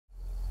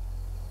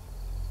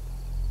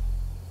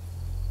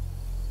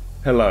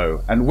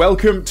Hello, and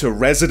welcome to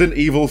Resident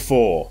Evil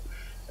 4.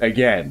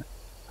 Again.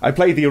 I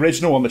played the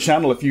original on the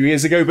channel a few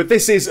years ago, but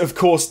this is, of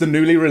course, the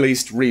newly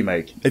released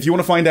remake. If you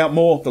want to find out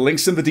more, the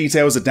links and the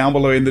details are down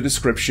below in the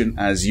description,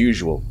 as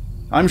usual.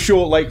 I'm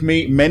sure, like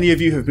me, many of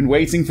you have been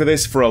waiting for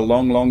this for a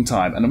long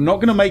time, and I'm not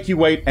going to make you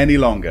wait any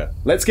longer.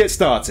 Let's get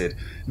started.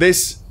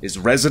 This is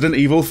Resident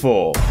Evil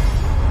 4.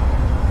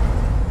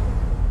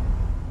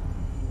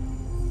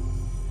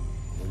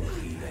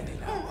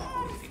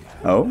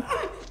 Oh?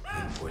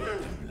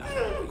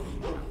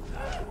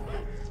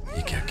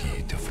 Y que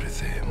aquí te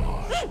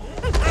ofrecemos,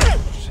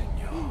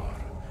 Señor,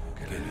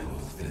 que la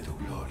luz de tu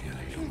gloria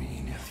la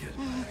ilumine hacia el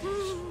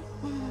paraíso.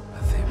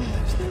 Acepta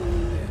este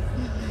cordero,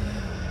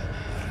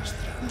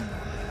 arrastrado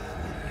por la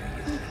furia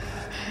y el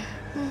pecado,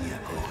 y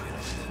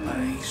acógenos en el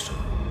paraíso,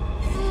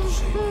 en tu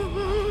seno.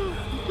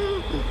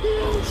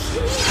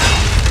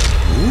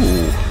 Oh,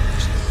 Señor.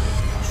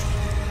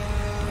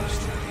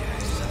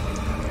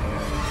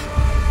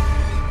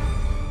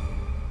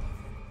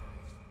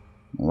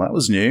 Well, that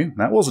was new.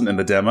 That wasn't in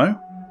the demo.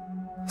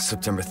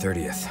 September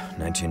 30th,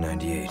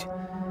 1998.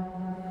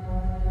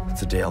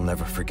 It's a day I'll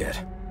never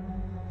forget.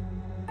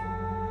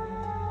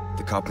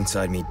 The cop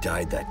inside me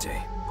died that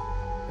day.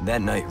 And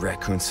that night,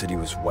 Raccoon City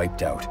was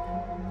wiped out,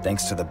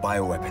 thanks to the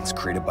bioweapons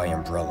created by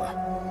Umbrella.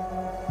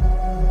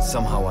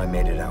 Somehow I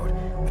made it out,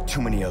 but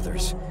too many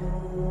others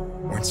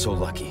weren't so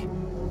lucky.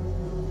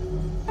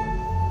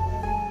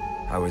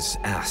 I was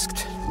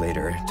asked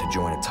later to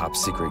join a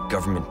top-secret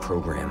government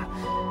program.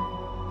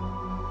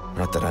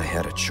 Not that I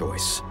had a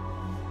choice.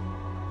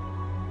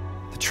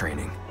 The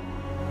training,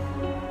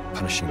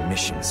 punishing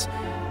missions,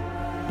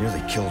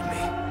 nearly killed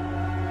me.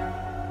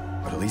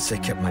 But at least I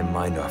kept my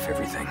mind off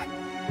everything.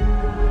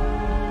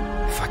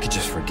 If I could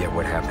just forget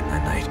what happened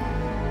that night.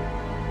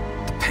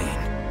 The pain,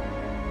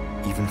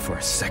 even for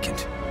a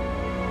second.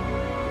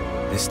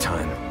 This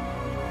time,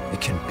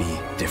 it can be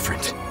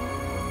different.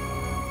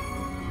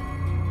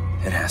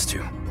 It has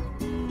to.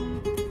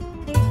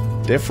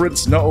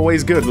 Difference not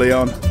always good,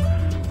 Leon.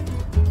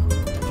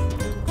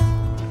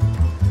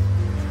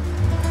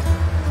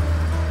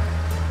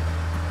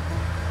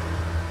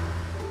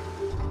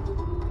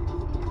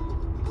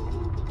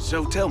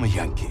 So tell me,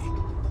 Yankee,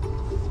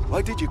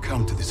 why did you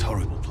come to this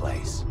horrible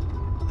place?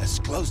 As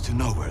close to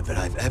nowhere that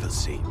I've ever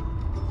seen.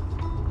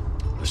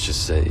 Let's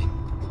just say,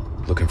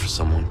 looking for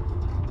someone.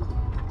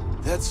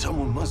 That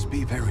someone must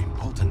be very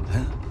important,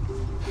 huh?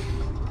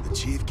 The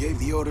chief gave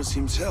the orders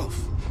himself.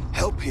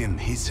 Help him,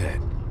 he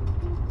said.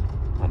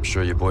 I'm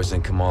sure you boys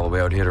didn't come all the way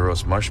out here to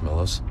roast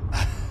marshmallows.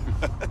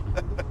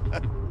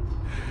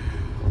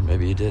 Or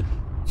maybe you did.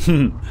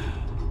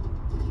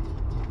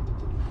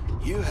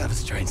 You have a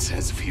strange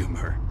sense of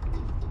humor.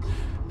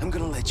 I'm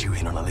gonna let you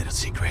in on a little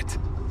secret.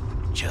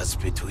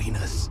 Just between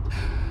us.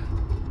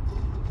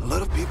 A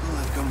lot of people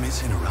have gone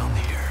missing around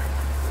here.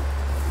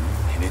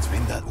 And it's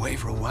been that way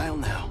for a while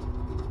now.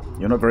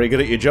 You're not very good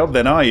at your job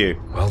then, are you?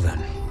 Well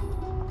then.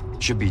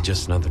 Should be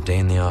just another day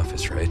in the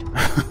office, right?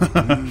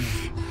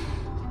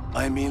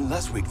 I mean,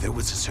 last week there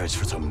was a search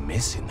for some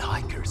missing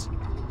hikers.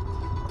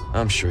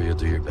 I'm sure you'll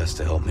do your best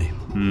to help me.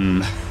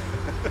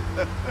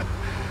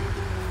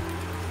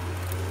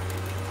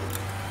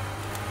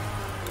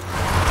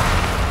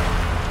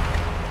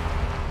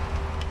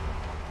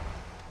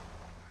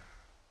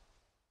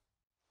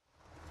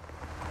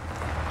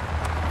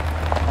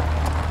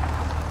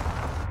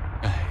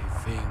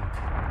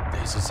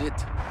 This is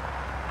it.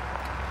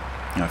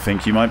 I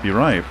think you might be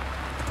right.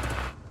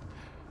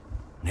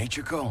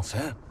 Nature calls,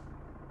 huh?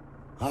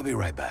 I'll be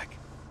right back.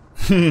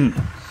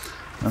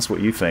 That's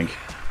what you think.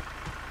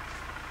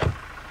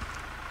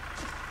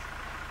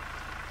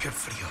 Qué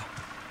frío.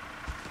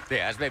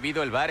 ¿Te has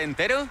bebido el bar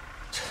entero?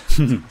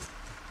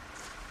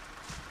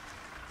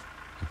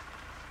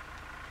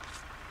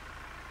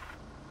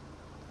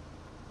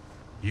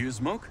 You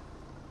smoke?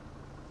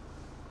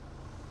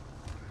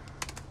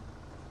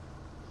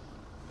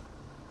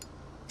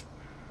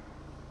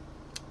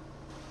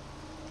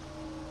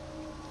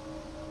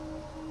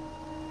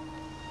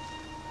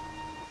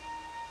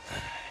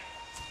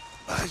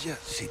 Vaya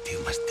sitio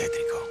más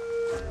tétrico.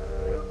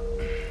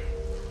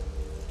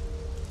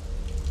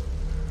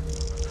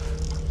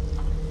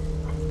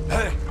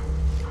 ¡Hey!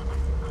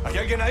 ¿Hay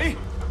alguien ahí?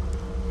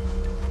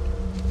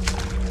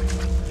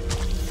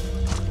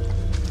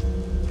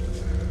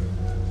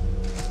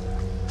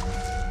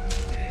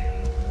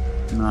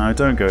 No,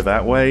 don't go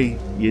that way.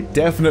 You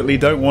definitely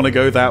don't want to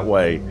go that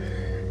way.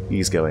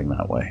 He's going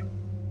that way.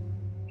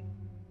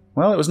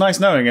 Well, it was nice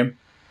knowing him.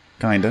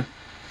 Kinda.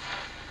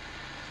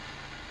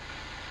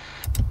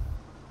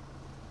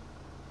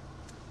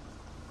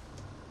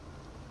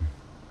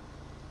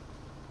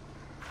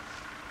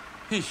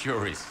 He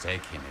sure is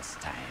taking his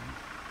time.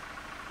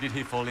 Did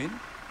he fall in?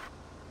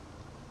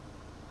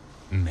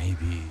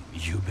 Maybe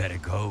you better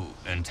go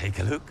and take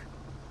a look.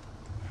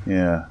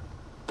 Yeah.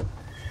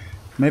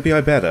 Maybe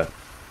I better.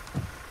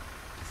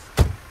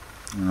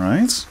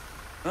 Alright.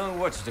 Oh,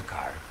 watch the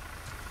car.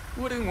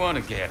 Wouldn't want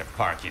to get a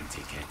parking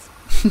ticket.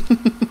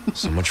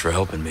 So much for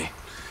helping me.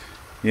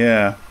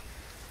 Yeah.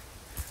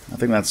 I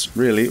think that's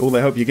really all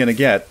they hope you're going to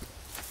get.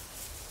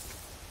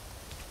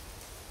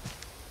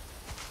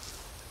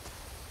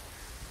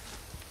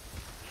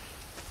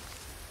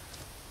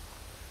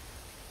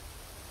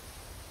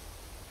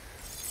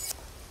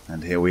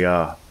 And here we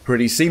are,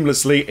 pretty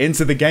seamlessly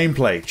into the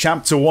gameplay.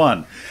 Chapter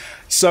 1.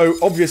 So,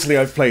 obviously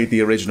I've played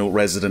the original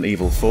Resident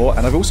Evil 4,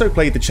 and I've also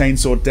played the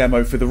Chainsaw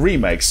demo for the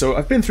remake, so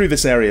I've been through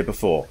this area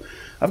before.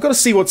 I've got to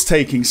see what's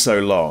taking so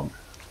long.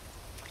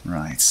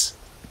 Right.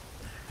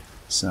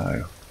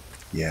 So,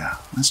 yeah,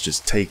 let's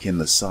just take in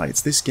the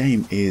sights. This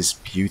game is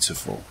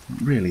beautiful.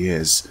 It really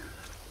is.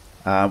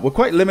 We're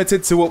quite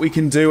limited to what we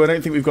can do. I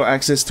don't think we've got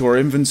access to our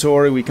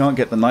inventory. We can't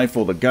get the knife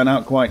or the gun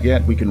out quite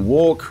yet. We can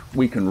walk.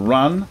 We can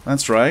run.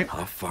 That's right.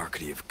 How far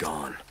could he have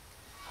gone?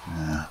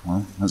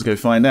 Well, let's go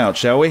find out,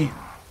 shall we?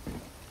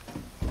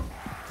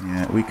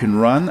 Yeah, we can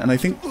run, and I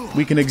think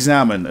we can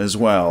examine as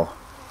well.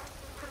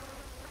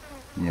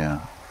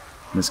 Yeah,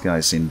 this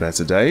guy's seen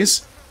better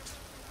days.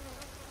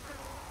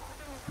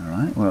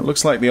 Alright, well, it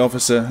looks like the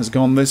officer has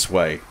gone this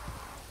way.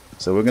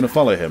 So we're going to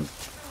follow him.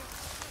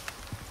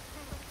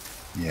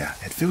 Yeah,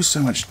 it feels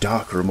so much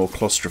darker and more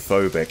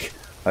claustrophobic.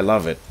 I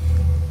love it.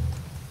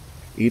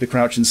 Eat a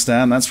crouch and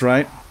stand, that's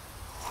right.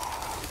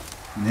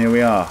 And here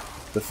we are.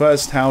 The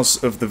first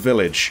house of the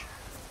village.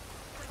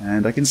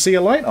 And I can see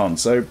a light on,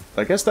 so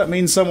I guess that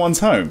means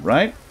someone's home,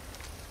 right?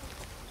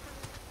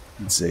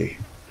 Let's see.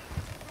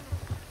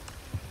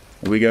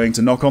 Are we going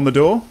to knock on the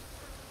door?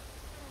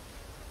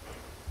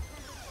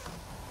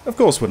 Of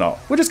course we're not.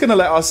 We're just going to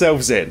let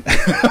ourselves in.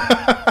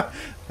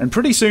 And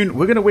pretty soon,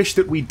 we're going to wish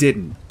that we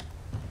didn't.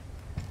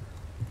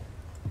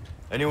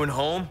 Anyone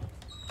home?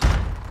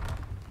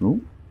 Oh.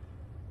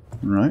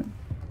 Right.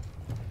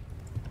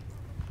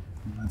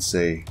 Let's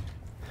see.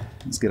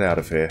 Let's get out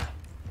of here.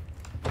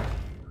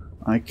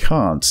 I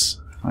can't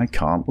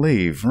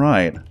leave.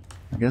 Right.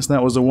 I guess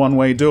that was a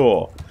one-way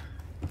door.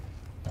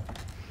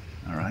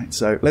 Alright,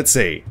 so let's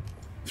see.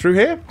 Through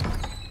here?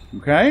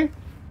 Okay.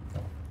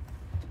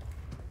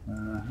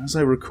 As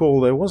I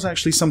recall, there was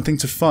actually something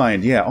to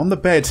find. Yeah, on the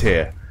bed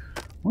here.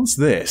 What's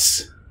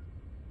this?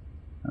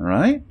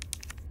 Alright.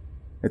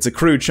 It's a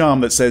crude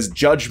charm that says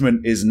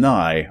 "Judgment is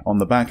nigh" on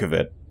the back of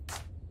it.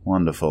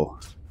 Wonderful.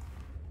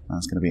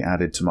 That's going to be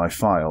added to my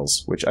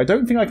files, which I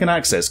don't think I can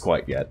access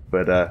quite yet,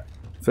 but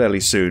fairly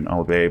soon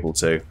I'll be able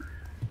to.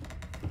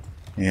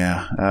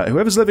 Yeah,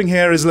 whoever's living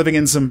here is living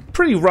in some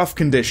pretty rough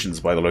conditions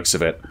by the looks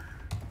of it.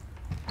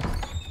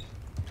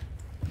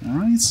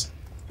 Alright.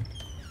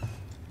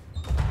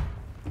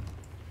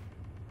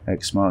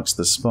 X marks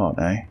the spot,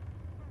 eh?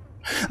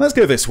 Let's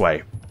go this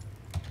way.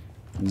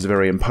 There's a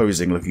very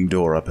imposing looking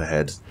door up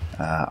ahead.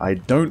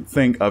 I don't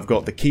think I've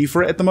got the key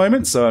for it at the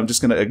moment, so I'm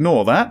just going to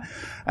ignore that.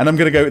 And I'm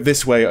going to go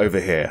this way over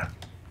here.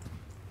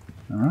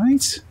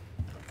 Alright.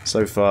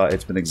 So far,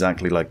 it's been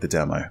exactly like the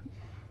demo.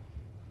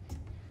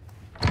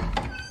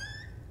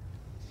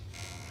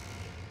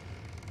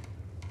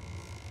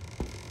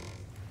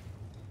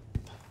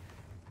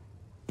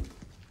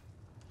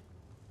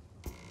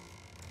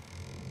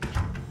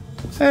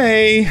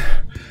 Hey!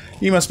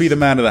 You must be the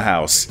man of the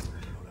house.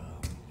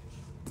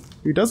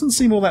 Who doesn't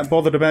seem all that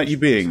bothered about you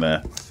being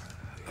there.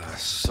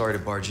 Sorry to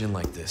barge in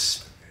like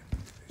this.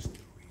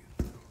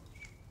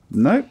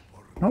 Nope,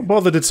 not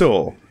bothered at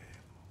all.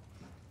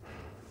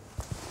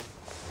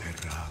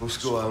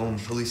 Busco a un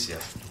policía.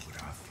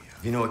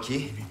 Vino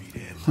aquí?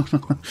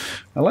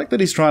 I like that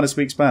he's trying to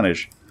speak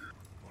Spanish.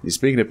 He's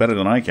speaking it better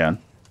than I can.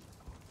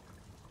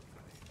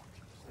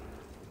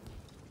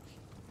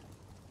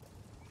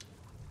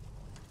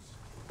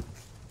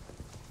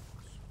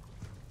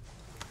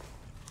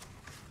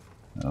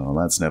 Oh,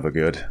 that's never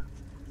good.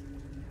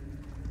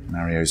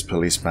 Mario's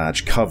police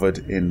badge covered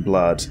in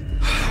blood.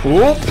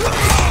 Whoop!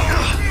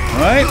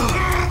 Right?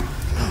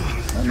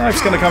 That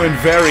knife's gonna come in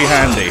very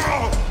handy.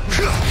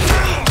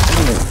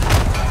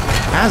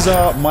 As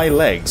are my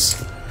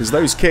legs, because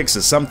those kicks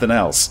are something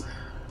else.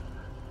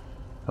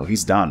 Oh,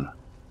 he's done.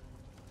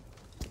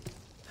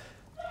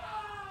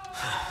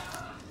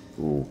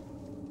 Ooh.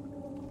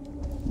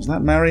 Is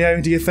that Mario,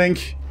 do you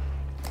think?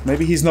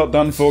 Maybe he's not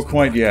done for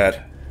quite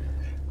yet.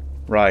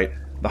 Right.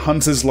 The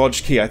Hunter's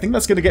Lodge key. I think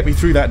that's going to get me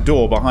through that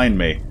door behind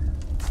me.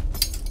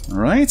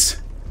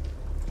 Alright.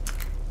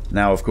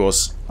 Now, of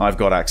course, I've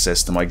got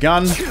access to my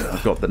gun.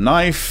 I've got the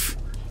knife.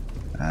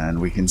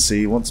 And we can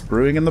see what's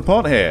brewing in the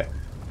pot here.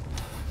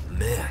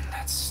 Man,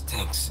 that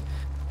stinks.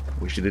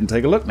 Wish you didn't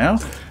take a look now.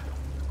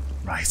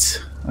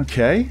 Right.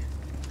 Okay.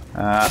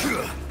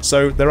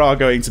 So there are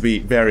going to be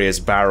various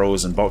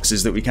barrels and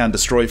boxes that we can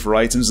destroy for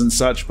items and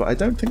such, but I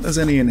don't think there's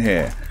any in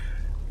here.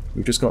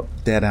 We've just got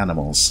dead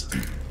animals.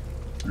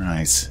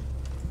 Right.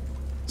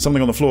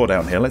 Something on the floor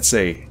down here. Let's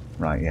see.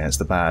 Right, yeah, it's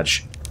the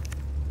badge.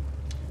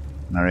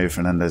 Mario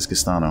Fernandez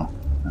Castano.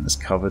 And it's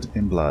covered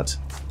in blood.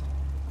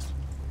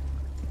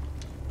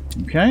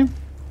 Okay.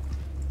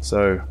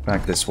 So,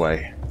 back this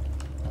way.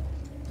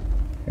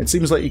 It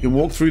seems like you can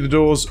walk through the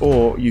doors,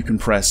 or you can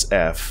press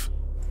F.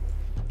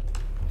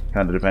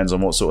 Kind of depends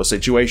on what sort of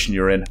situation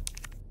you're in.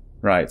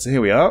 Right, so here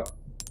we are.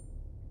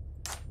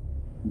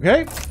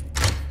 Okay.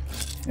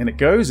 In it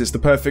goes. It's the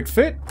perfect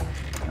fit.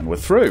 And we're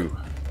through.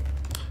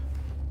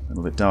 A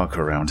little bit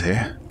darker around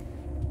here.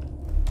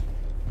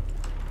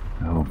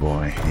 Oh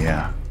boy,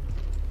 yeah.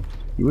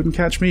 You wouldn't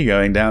catch me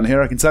going down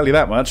here, I can tell you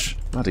that much.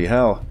 Bloody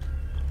hell.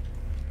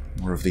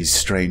 More of these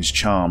strange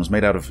charms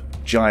made out of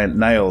giant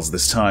nails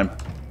this time.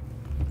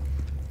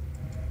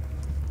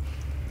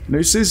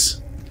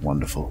 Nooses?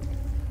 Wonderful.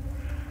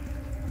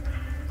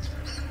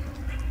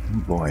 Oh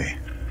boy.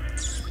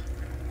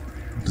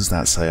 What does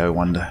that say, I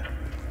wonder?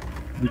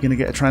 Are we going to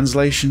get a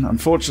translation?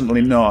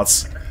 Unfortunately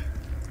not.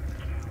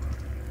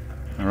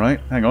 Alright,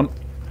 hang on.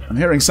 I'm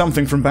hearing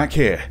something from back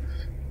here.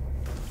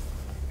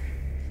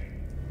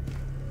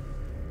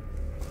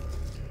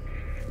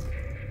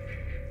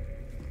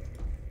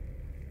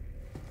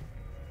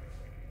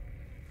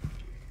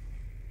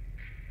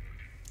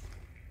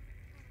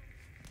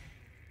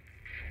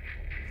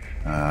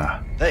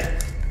 Hey!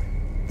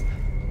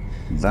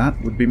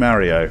 That would be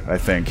Mario, I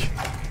think.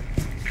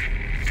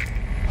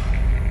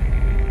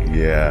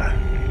 Yeah.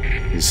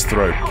 His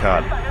throat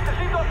cut.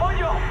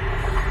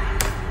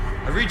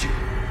 I read you.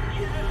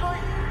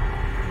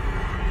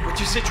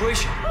 What's your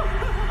situation?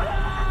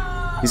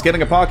 He's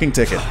getting a parking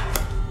ticket. What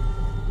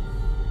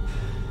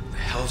the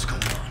hell's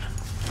going on?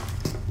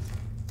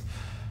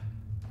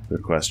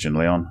 Good question,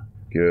 Leon.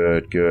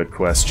 Good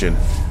question.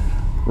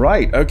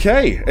 Right,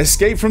 okay.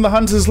 Escape from the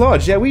Hunter's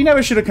Lodge. Yeah, we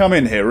never should have come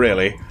in here,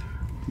 really.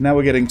 Now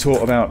we're getting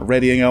taught about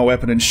readying our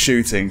weapon and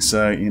shooting,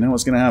 so you know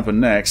what's going to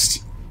happen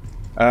next.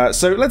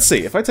 So let's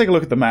see. If I take a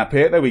look at the map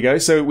here, there we go.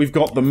 So we've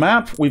got the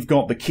map, we've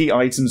got the key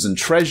items and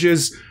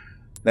treasures.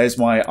 There's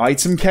my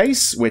item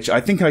case, which I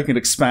think I can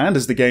expand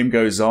as the game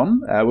goes on.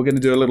 We're going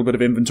to do a little bit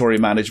of inventory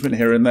management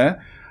here and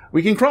there.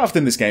 We can craft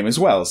in this game as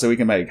well, so we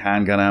can make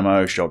handgun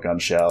ammo, shotgun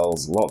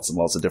shells, lots and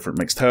lots of different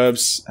mixed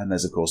herbs, and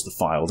there's of course the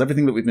files,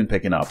 everything that we've been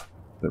picking up.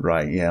 But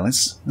right, yeah,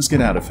 let's get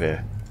out of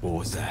here. What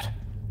was that?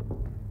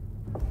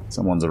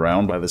 Someone's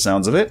around by the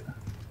sounds of it.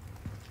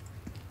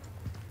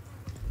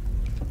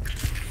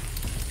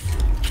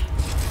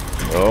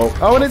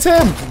 Oh, and it's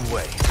him!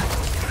 Wait.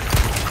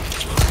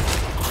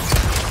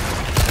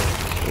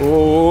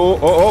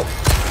 Oh.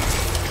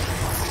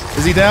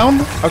 Is he down?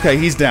 Okay,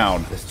 he's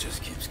down. This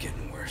just keeps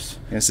getting worse.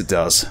 Yes, it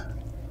does.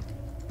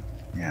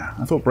 Yeah,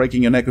 I thought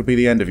breaking your neck would be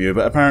the end of you,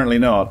 but apparently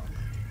not.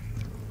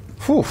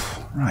 Whew,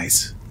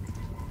 right.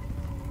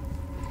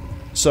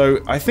 So,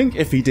 I think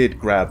if he did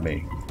grab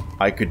me,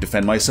 I could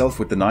defend myself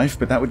with the knife,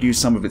 but that would use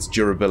some of its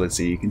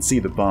durability. You can see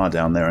the bar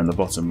down there in the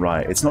bottom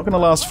right. It's not going to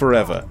last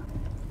forever.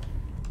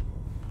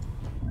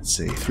 Let's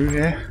see, through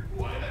here.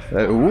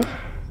 Ooh.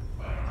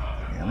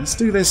 Yeah, let's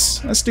do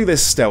this. Let's do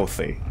this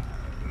stealthy.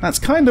 That's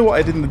kind of what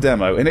I did in the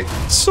demo, and it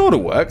sort of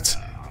worked.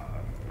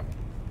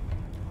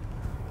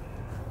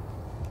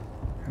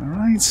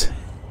 Alright.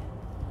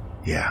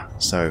 Yeah,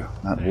 so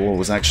that wall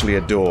was actually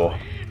a door.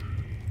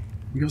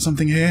 We got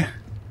something here?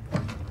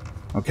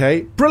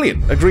 Okay,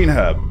 brilliant! A green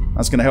herb.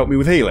 That's going to help me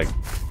with healing.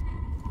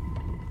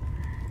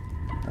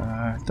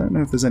 Don't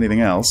know if there's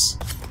anything else.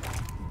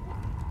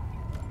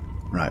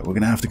 Right, we're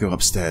going to have to go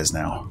upstairs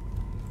now.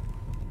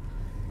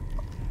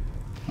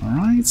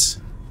 Alright.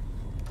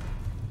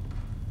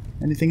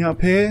 Anything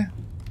up here?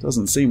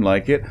 Doesn't seem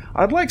like it.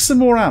 I'd like some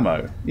more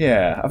ammo.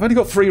 Yeah, I've only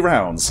got 3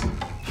 rounds.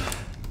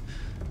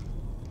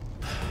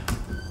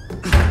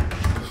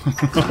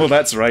 Oh,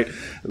 that's right.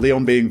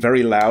 Leon being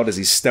very loud as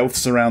he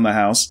stealths around the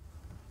house.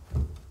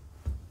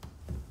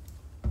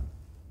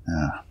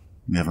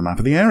 We have a map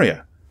of the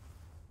area.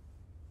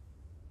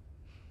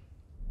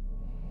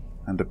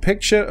 And a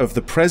picture of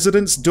the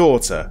president's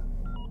daughter.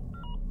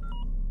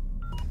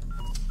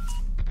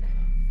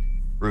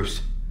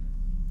 Bruce,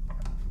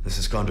 this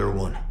is Condor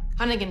 1.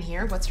 Hunnigan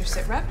here. What's your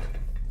sit rep?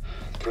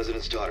 The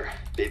president's daughter,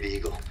 Baby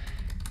Eagle.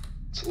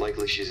 It's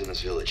likely she's in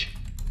this village.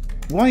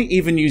 Why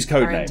even use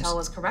code Our names? intel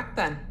was correct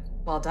then.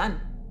 Well done.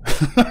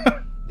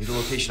 Need a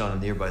location on a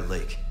nearby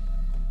lake.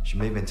 She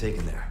may have been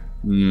taken there.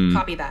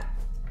 Copy that.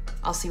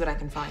 I'll see what I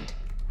can find.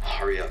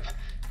 Hurry up.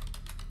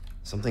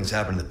 Something's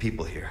happened to the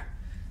people here.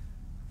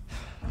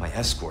 My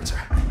escorts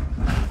are...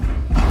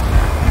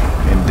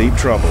 In deep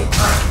trouble.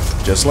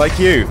 Just like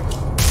you.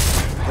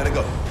 Gotta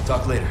go.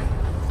 Talk later.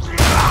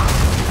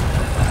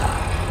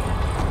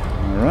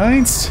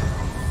 Alright.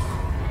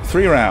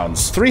 3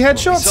 rounds. 3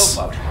 headshots?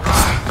 Self-out.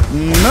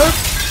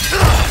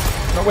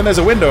 Nope. Not when there's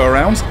a window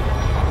around.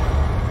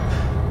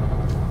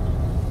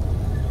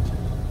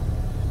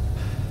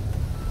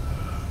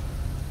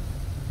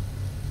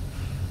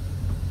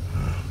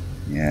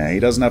 Yeah, he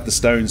doesn't have the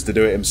stones to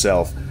do it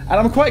himself. And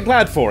I'm quite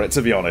glad for it,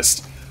 to be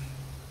honest.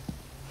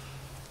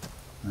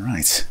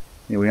 Alright,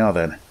 here we are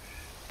then.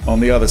 On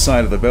the other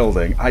side of the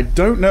building. I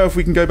don't know if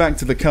we can go back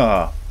to the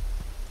car.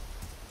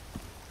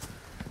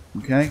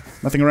 Okay,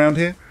 nothing around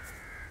here?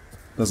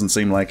 Doesn't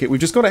seem like it.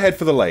 We've just got to head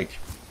for the lake.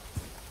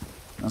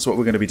 That's what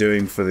we're going to be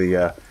doing for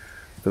the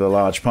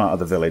large part of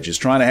the village, is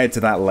trying to head to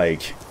that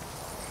lake.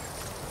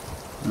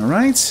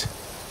 Alright.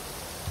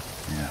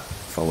 Yeah,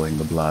 following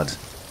the blood.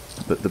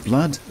 But the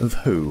blood of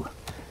who?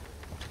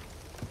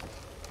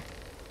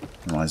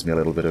 Reminds me a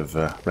little bit of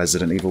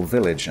Resident Evil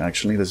Village,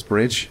 actually, this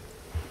bridge.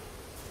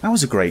 That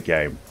was a great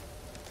game.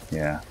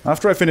 Yeah.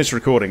 After I finished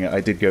recording it,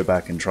 I did go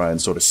back and try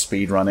and sort of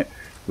speedrun it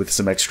with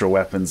some extra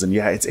weapons, and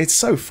yeah, it's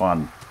so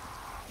fun.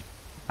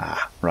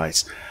 Ah,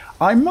 right.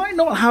 I might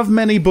not have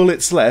many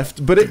bullets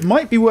left, but it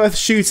might be worth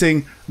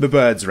shooting the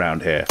birds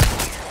around here.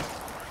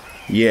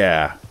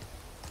 Yeah.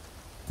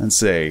 Let's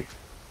see.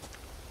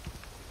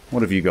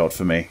 What have you got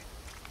for me?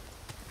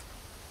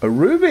 A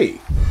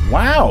ruby!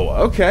 Wow,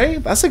 okay,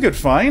 that's a good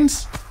find.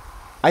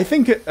 I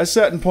think at a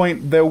certain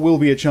point there will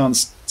be a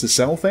chance to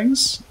sell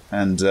things,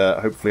 and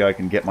hopefully I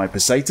can get my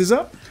pesetas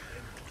up.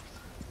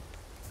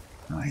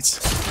 Right.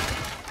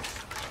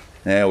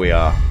 There we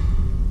are.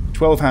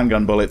 12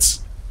 handgun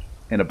bullets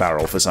in a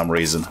barrel for some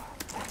reason.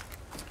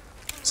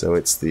 So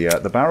it's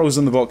the barrels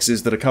and the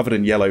boxes that are covered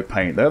in yellow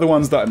paint. They're the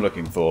ones that I'm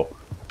looking for.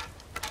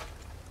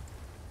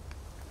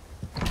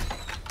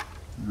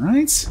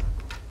 Right.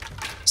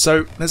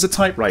 So, there's a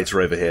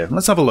typewriter over here.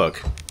 Let's have a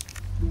look.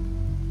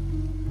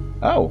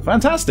 Oh,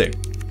 fantastic.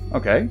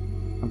 Okay.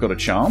 I've got a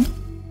charm.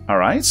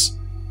 Alright.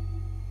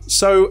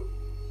 So,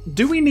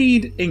 do we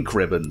need ink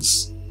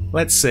ribbons?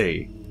 Let's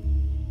see.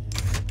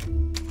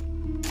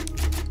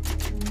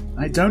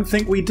 I don't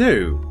think we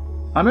do.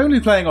 I'm only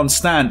playing on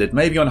standard.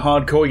 Maybe on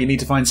hardcore you need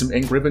to find some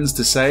ink ribbons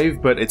to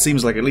save, but it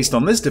seems like at least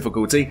on this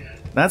difficulty,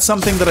 that's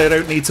something that I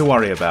don't need to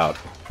worry about.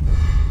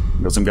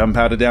 Got some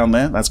gunpowder down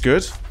there. That's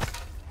good.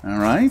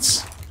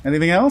 Alright.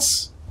 Anything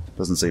else?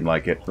 Doesn't seem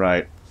like it.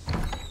 Right.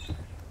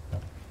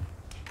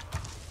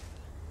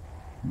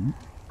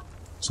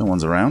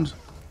 Someone's around.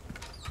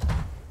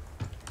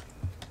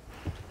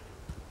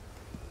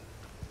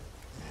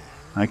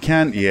 I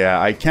can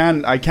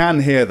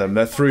hear them.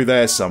 They're through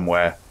there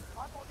somewhere.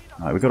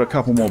 Alright, we've got a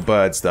couple more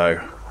birds,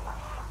 though.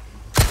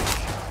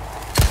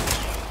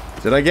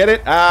 Did I get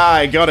it? Ah,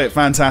 I got it.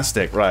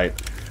 Fantastic. Right.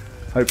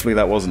 Hopefully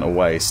that wasn't a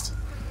waste.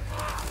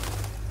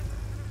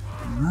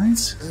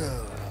 Alright.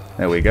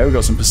 There we go. We've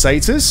got some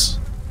pesetas.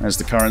 There's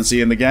the currency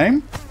in the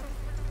game.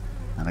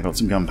 And I got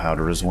some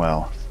gunpowder as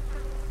well.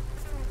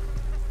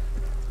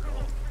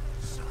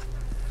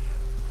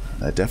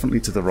 They're definitely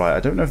to the right.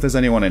 I don't know if there's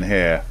anyone in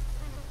here.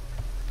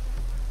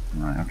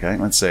 Right, okay,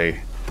 let's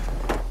see.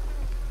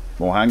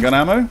 More handgun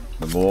ammo?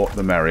 The more,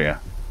 the merrier.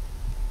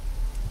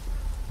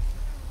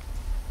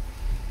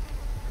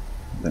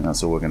 I think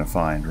that's all we're going to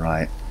find,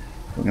 right.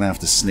 We're going to have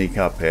to sneak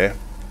up here.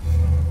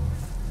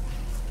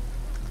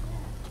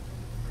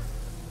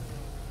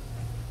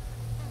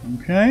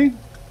 Okay.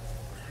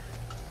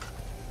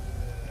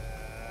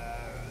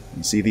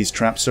 You see these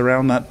traps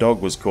around? That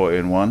dog was caught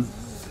in one.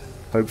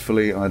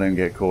 Hopefully I don't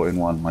get caught in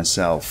one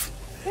myself.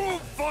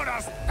 Oh,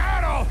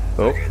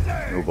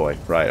 oh boy.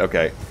 Right,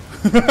 okay.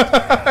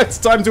 It's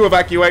time to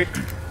evacuate.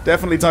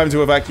 Definitely time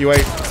to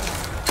evacuate.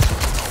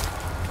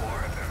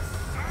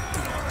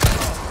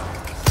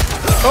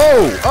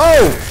 Oh!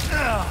 Oh!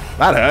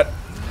 That hurt.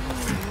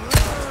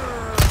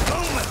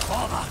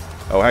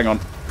 Oh, hang on.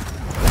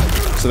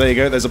 So there you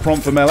go. There's a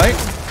prompt for melee.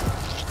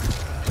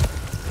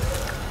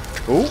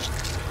 Oh,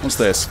 what's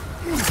this?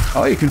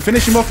 Oh, you can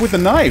finish him off with the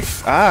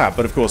knife. Ah,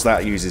 but of course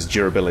that uses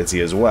durability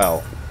as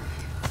well.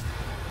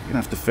 You're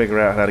gonna have to figure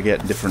out how to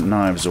get different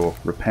knives or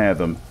repair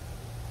them.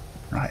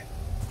 Right.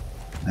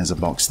 There's a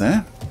box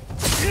there.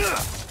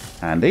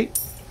 Handy.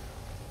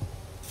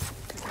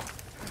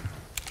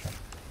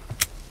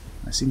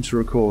 I seem to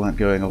recall that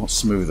going a lot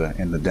smoother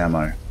in the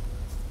demo.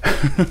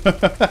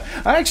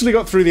 I actually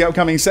got through the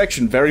upcoming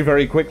section very,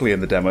 very quickly in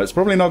the demo. It's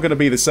probably not going to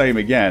be the same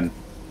again.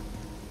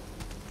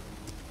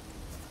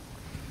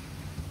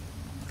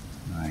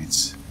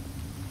 Right.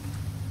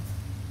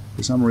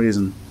 For some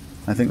reason,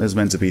 I think there's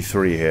meant to be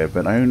 3 here,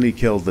 but I only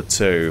killed the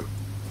 2.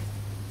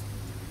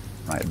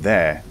 Right,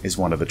 there is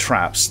one of the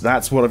traps.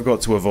 That's what I've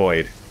got to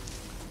avoid.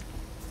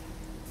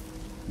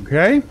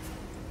 Okay.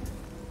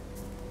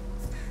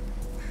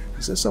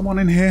 Is there someone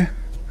in here?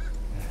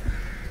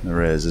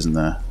 There is, isn't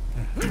there?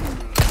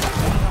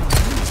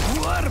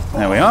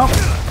 There we are.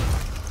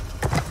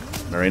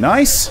 Very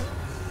nice.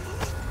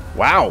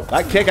 Wow,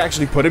 that kick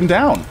actually put him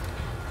down.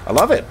 I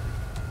love it.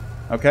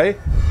 Okay.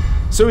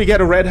 So we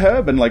get a red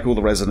herb, and like all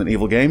the Resident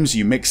Evil games,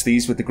 you mix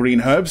these with the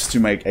green herbs to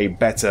make a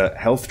better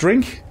health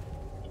drink.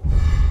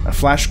 A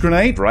flash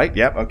grenade, right?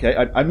 Yep, okay.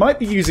 I might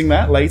be using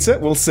that later.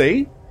 We'll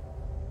see.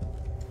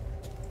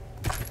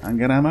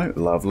 Handgun ammo.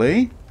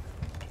 Lovely.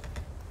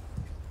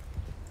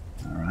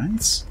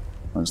 Alright.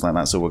 Looks like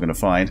that's all we're going to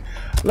find.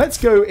 Let's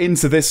go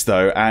into this,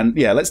 though, and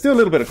yeah, let's do a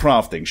little bit of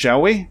crafting,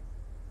 shall we?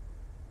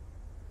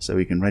 So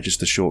we can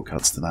register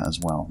shortcuts to that as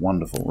well.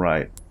 Wonderful,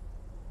 right.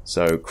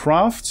 So,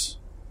 craft.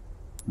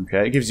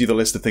 Okay, it gives you the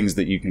list of things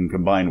that you can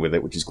combine with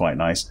it, which is quite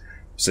nice.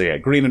 So yeah,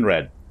 green and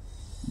red.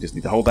 You just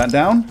need to hold that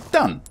down.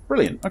 Done.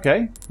 Brilliant.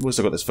 Okay. We've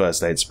also got this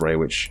first aid spray,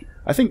 which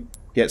I think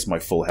gets my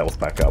full health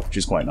back up, which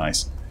is quite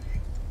nice.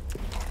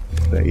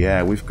 But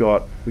yeah, we've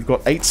got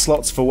 8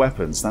 slots for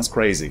weapons. That's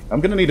crazy.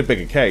 I'm going to need a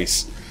bigger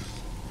case.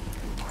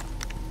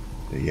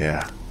 But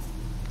yeah.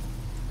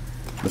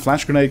 The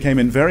flash grenade came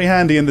in very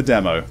handy in the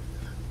demo.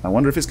 I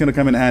wonder if it's going to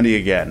come in handy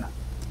again.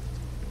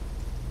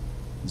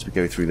 as we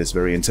go through this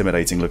very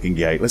intimidating looking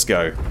gate. Let's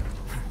go.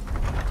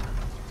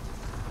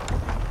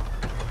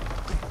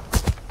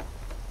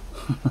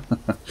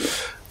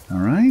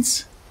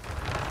 Alright.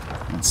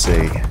 Let's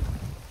see.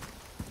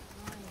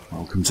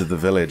 Welcome to the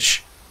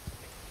village.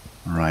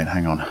 Alright,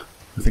 hang on.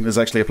 I think there's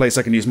actually a place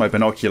I can use my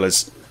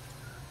binoculars.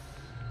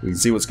 We can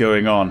see what's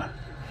going on.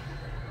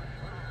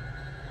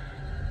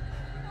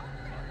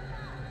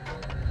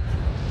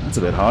 That's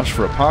a bit harsh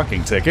for a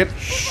parking ticket.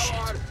 Shit.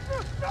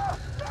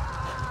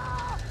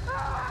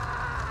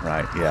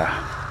 Right,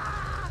 yeah.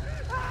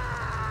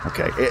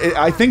 Okay,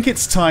 I think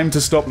it's time to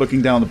stop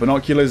looking down the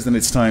binoculars, then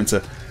it's time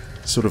to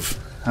sort of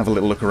have a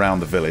little look around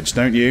the village,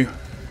 don't you?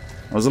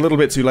 I was a little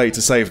bit too late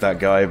to save that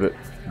guy, but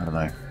I don't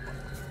know.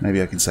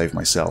 Maybe I can save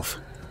myself.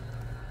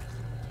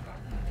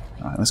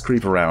 Alright, let's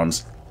creep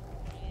around.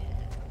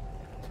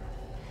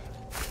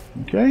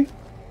 Okay.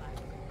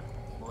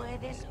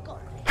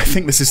 I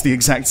think this is the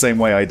exact same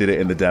way I did it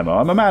in the demo.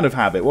 I'm a man of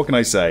habit, what can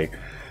I say?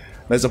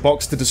 There's a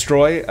box to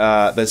destroy,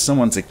 there's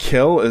someone to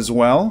kill as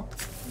well.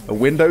 A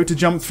window to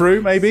jump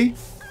through, maybe?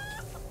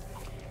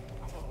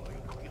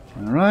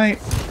 Alright.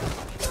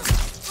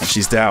 And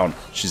she's down.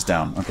 She's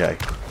down, okay.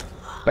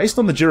 Based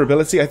on the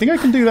durability, I think I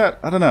can do that,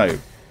 I don't know,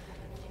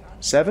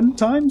 7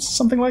 times?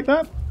 Something like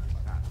that?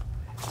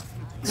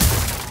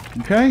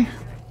 Okay.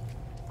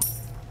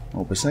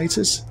 More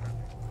Besaters.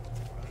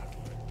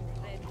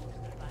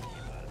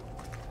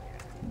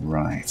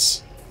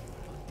 Right.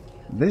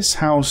 This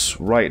house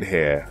right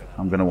here,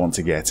 I'm going to want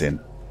to get in.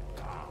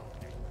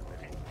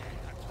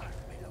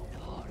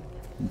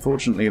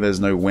 Unfortunately, there's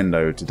no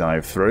window to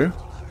dive through.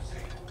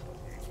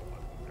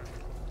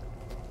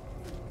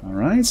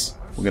 Alright,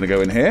 we're going to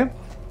go in here.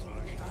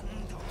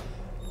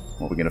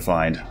 What are we going to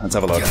find? Let's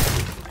have a look.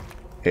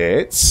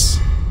 It's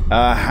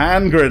a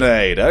hand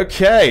grenade.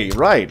 Okay,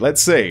 right,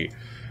 let's see.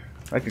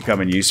 That could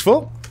come in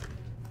useful.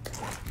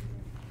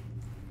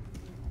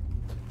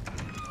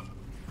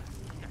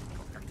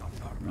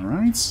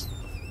 Alright.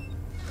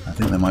 I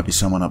think there might be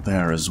someone up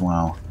there as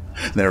well.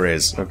 There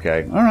is.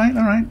 Okay. Alright,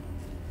 alright.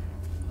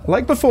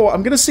 Like before,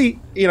 I'm going to see,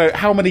 you know,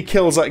 how many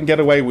kills I can get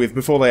away with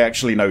before they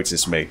actually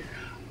notice me.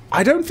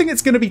 I don't think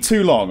it's going to be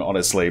too long,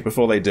 honestly,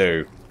 before they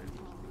do.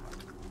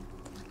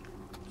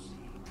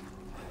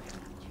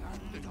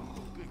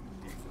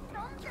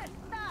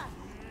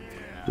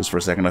 Just for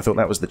a second, I thought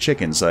that was the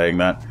chicken saying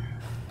that.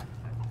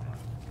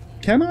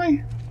 Can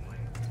I?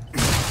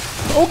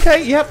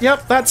 Okay,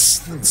 yep,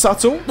 that's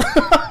subtle.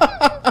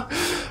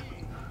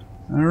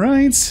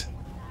 Alright.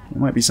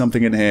 There might be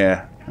something in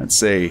here. Let's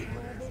see.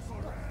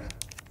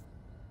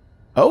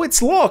 Oh,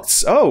 it's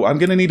locked! Oh, I'm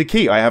gonna need a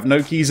key. I have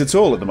no keys at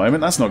all at the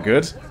moment. That's not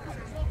good.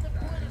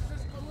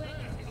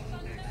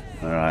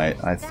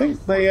 Alright, I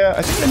think they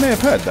may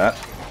have heard that.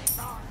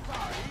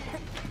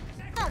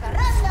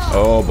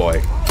 Oh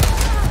boy.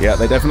 Yeah,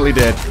 they definitely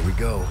did. Here we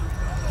go.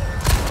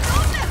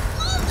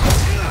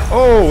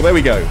 Oh, there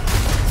we go.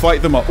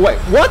 Fight them up. Wait,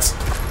 what?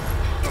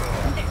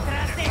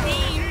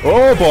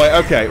 Oh boy,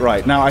 okay,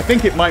 right. Now I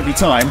think it might be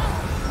time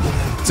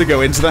to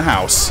go into the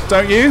house,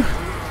 don't you?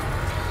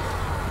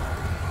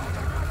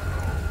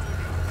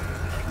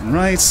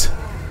 Right.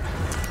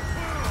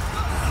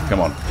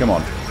 Come on, come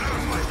on.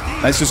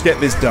 Let's just get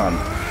this done.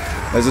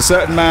 There's a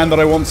certain man that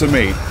I want to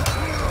meet.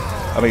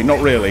 I mean, not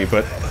really,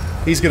 but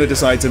he's going to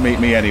decide to meet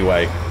me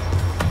anyway.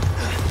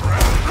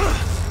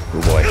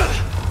 Oh boy.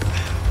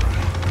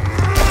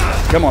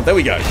 Come on, there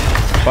we go.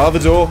 Bar the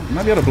door.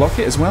 Might be able to block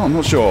it as well, I'm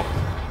not sure.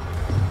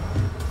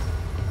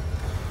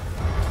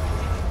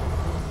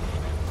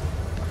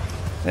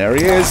 There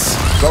he is.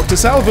 Dr.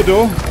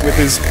 Salvador, with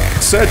his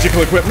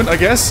surgical equipment, I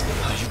guess.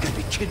 You gotta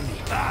be kidding me.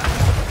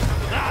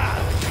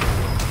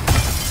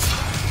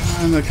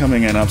 And they're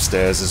coming in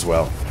upstairs as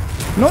well.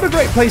 Not a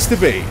great place to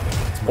be.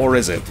 Or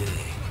is it?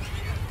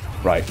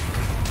 Right.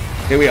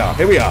 Here we are,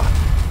 here we are.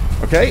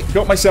 Okay,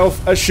 got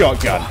myself a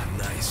shotgun.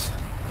 Nice.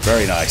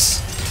 Very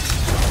nice.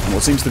 And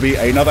what seems to be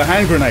another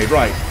hand grenade.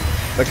 Right.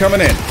 They're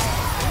coming in.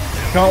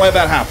 Can't let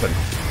that happen.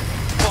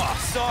 Oh,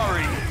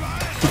 sorry.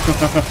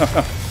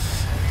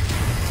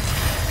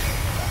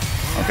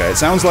 Okay, it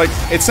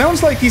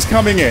sounds like he's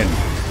coming in.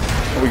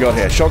 What we got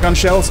here? Shotgun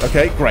shells?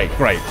 Okay, great,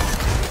 great.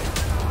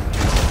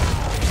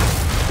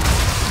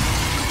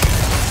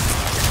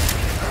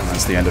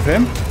 That's the end of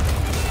him.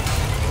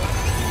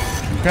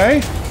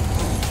 Okay.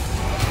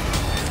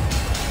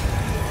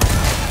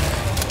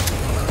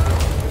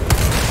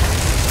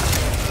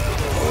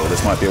 Oh,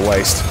 this might be a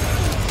waste.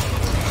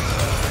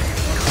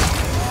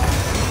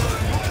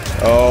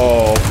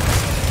 Oh.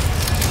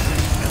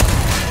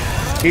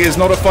 He is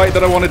not a fight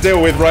that I want to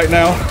deal with right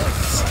now.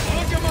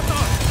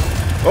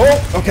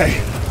 Oh,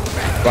 okay.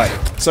 Right,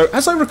 so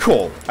as I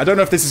recall, I don't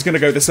know if this is going to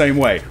go the same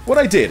way. What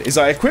I did is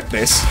I equipped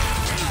this,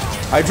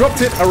 I dropped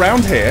it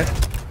around here,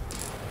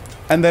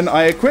 and then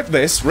I equipped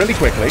this really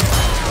quickly.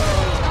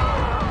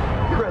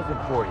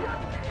 Present for you.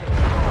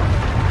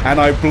 And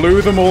I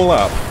blew them all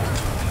up.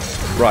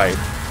 Right.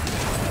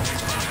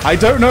 I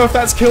don't know if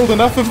that's killed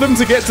enough of them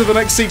to get to the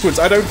next sequence.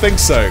 I don't think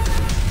so.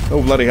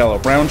 Oh, bloody hell, a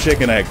brown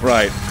chicken egg.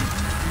 Right.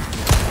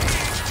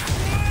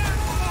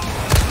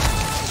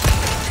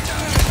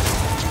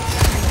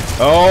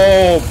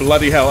 Oh,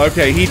 bloody hell.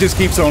 Okay, he just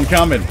keeps on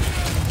coming.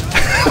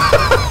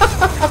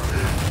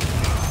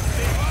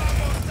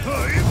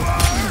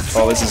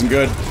 Oh, this isn't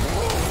good.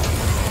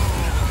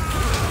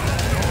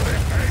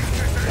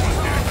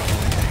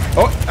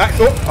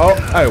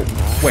 Oh,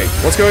 wait,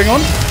 what's going on?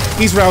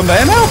 He's round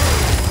there now?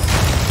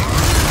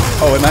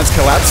 Oh, and that's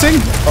collapsing?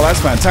 Oh, that's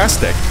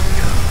fantastic.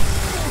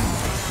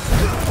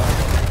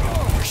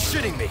 You're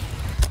shitting me.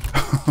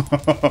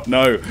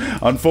 No,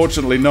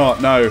 unfortunately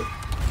not, no.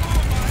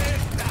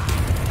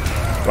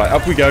 Right,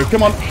 up we go,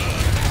 come on.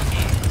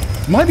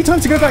 Might be time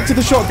to go back to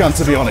the shotgun,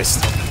 to be honest.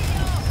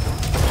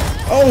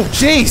 Oh,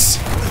 jeez!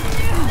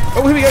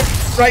 Oh, here we go,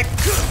 right.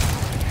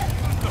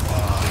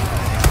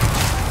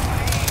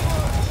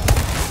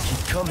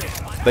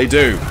 They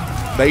do.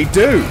 They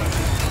do.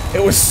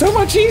 It was so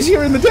much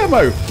easier in the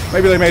demo.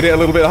 Maybe they made it a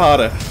little bit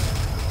harder.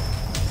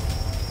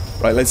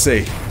 Right, let's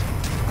see.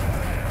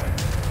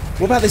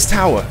 What about this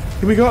tower?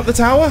 Can we go up the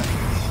tower?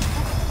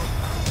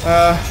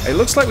 It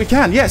looks like we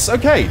can. Yes,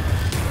 okay.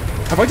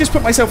 Have I just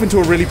put myself into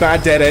a really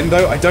bad dead end,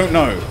 though? I don't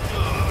know.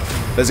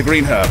 There's a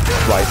green herb.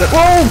 Right.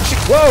 Whoa!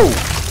 Whoa!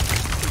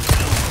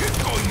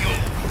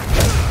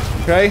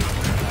 Okay.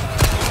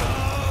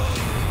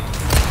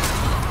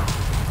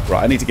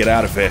 Right, I need to get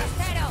out of here.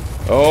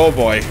 Oh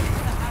boy.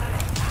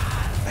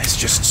 There's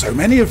just so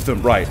many of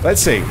them. Right,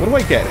 let's see. What do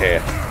I get here?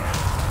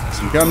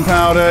 Some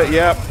gunpowder,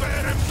 yep.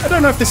 I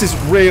don't know if this is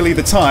really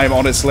the time,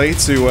 honestly,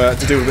 to do a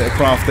bit of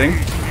crafting.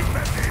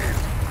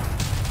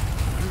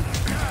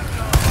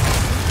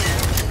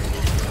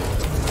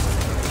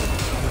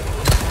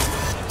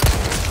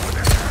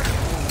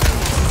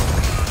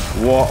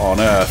 What on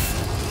earth?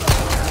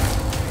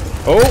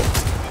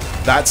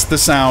 Oh! That's the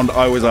sound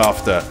I was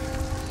after.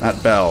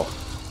 That bell.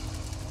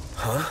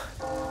 Huh?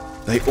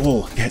 They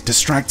all get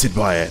distracted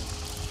by it.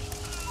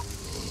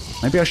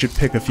 Maybe I should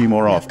pick a few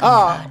more off.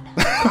 Ah!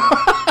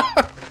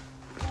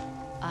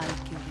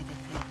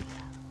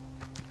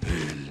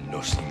 Él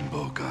nos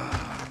invoca.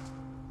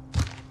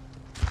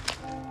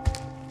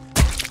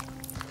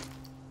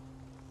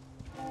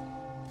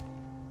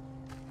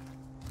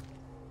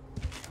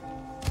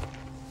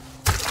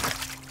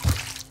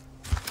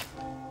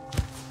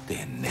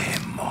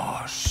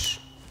 Tenemos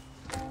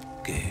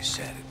que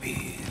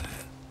servir.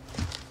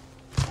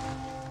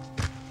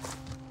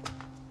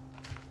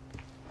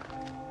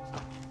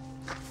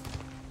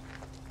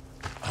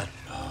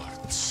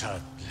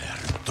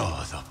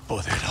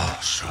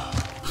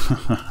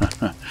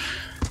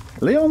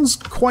 Leon's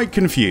quite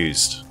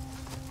confused.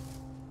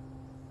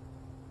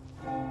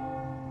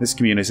 This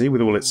community,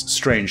 with all its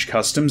strange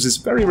customs, is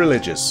very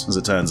religious, as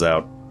it turns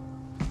out.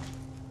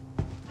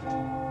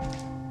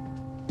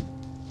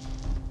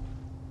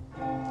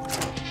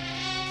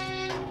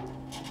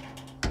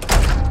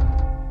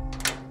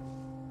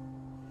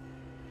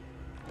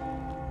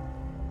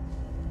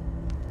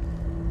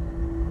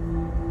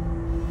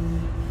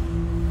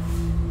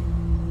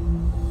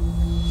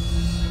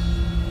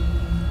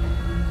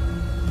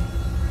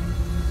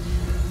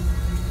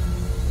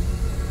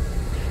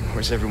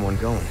 Where's everyone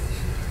going?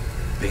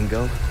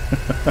 Bingo?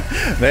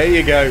 There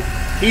you go.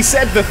 He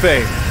said the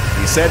thing.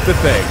 He said the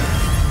thing.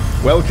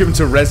 Welcome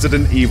to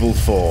Resident Evil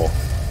 4.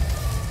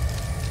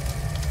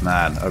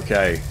 Man,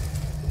 okay.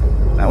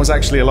 That was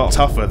actually a lot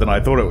tougher than I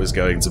thought it was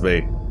going to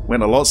be.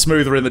 Went a lot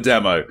smoother in the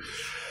demo.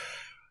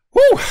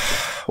 Whew!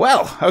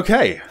 Well,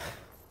 okay.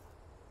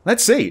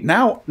 Let's see.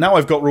 Now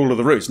I've got Rule of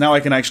the Roost. Now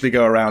I can actually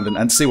go around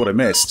and see what I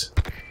missed.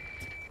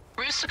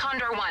 Roost to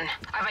Condor 1.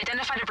 I've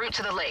identified a route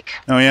to the lake.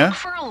 Oh, yeah? Look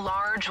for a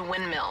large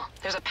windmill.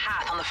 There's a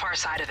path on the far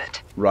side of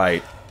it.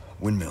 Right.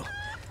 Windmill.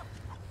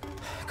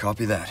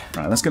 Copy that.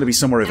 Right, that's going to be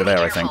somewhere over there,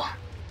 I think.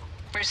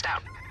 Roost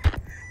out.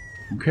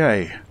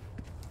 Okay.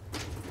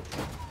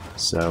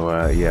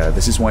 So, yeah,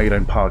 this is why you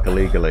don't park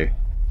illegally.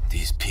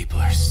 These people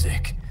are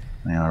sick.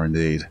 They are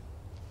indeed.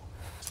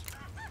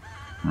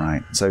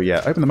 Right, so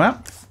yeah, open the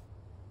map.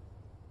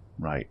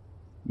 Right.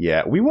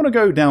 Yeah, we want to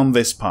go down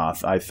this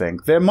path, I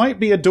think. There might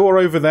be a door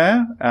over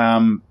there,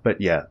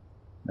 but yeah,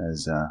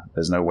 there's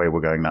no way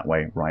we're going that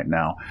way right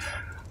now.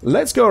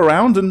 Let's go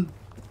around and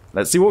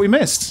let's see what we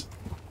missed.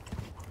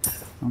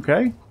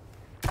 Okay.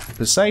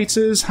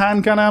 Pesetas,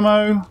 handgun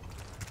ammo.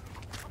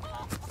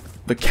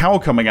 The cow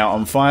coming out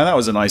on fire, that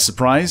was a nice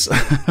surprise.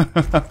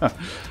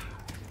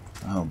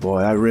 Oh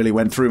boy, I really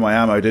went through my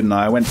ammo, didn't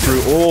I? I went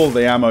through all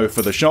the ammo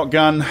for the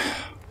shotgun.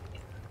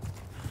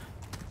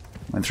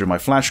 Went through my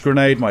flash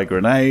grenade, my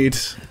grenade.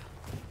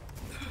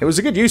 It was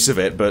a good use of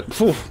it, but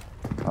phew,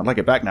 I'd like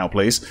it back now,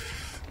 please.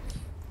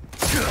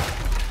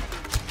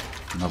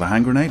 Another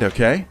hand grenade,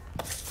 okay.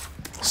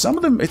 Some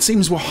of them, it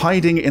seems, were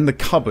hiding in the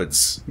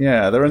cupboards.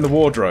 Yeah, they're in the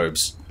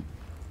wardrobes.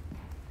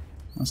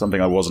 That's something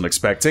I wasn't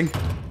expecting.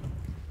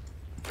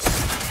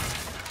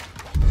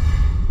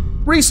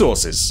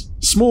 Resources.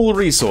 Small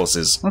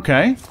resources.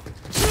 Okay.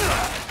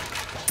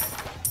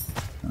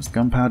 There's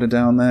gunpowder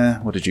down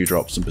there. What did you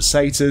drop? Some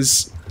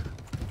pesetas.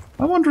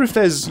 I wonder if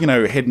there's, you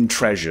know, hidden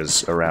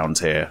treasures around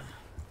here.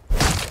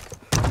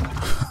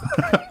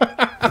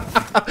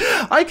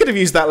 I could have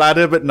used that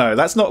ladder, but no,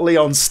 that's not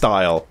Leon's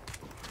style.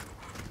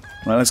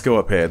 Right, let's go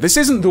up here. This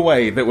isn't the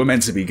way that we're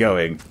meant to be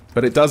going,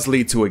 but it does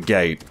lead to a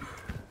gate.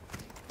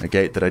 A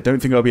gate that I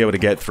don't think I'll be able to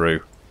get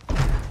through.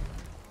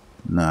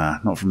 Nah,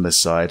 not from this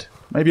side.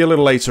 Maybe a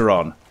little later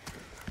on.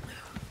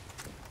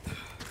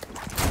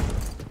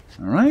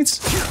 Alright.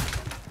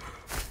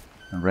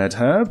 A red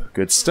herb.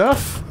 Good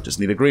stuff. Just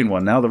need a green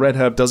one now. The red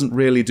herb doesn't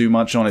really do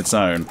much on its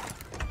own.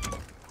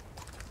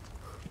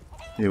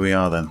 Here we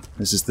are then.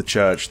 This is the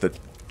church that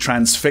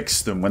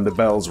transfixed them when the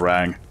bells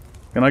rang.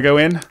 Can I go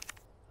in?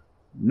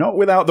 Not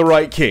without the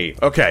right key.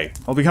 Okay,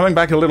 I'll be coming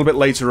back a little bit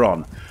later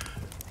on.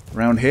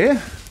 Around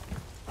here?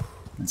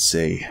 Let's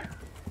see.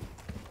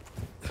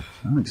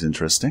 That looks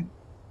interesting.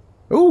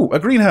 Ooh, a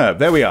green herb.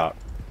 There we are.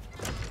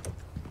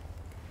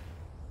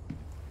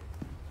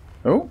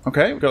 Oh,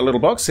 okay, we've got a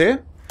little box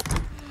here.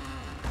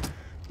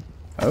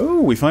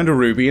 Oh, we find a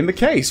ruby in the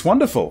case.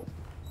 Wonderful.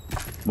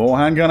 More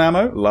handgun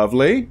ammo.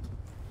 Lovely.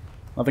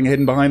 Nothing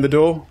hidden behind the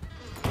door.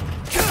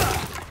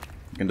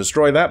 You can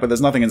destroy that, but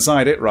there's nothing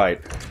inside it.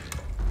 Right.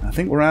 I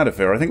think we're out of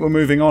here. I think we're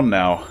moving on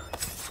now.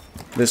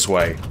 This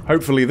way.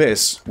 Hopefully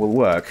this will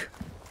work.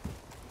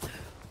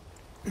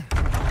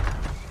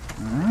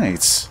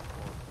 Alright.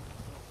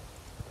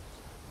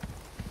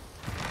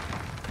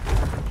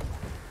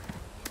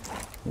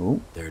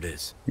 Oh. There it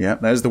is. Yeah,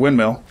 there's the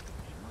windmill.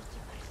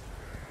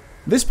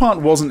 This part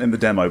wasn't in the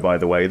demo, by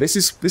the way. This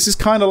is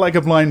kind of like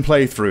a blind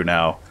playthrough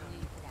now.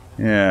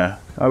 Yeah,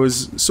 I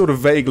was sort of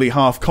vaguely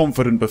half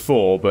confident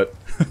before, but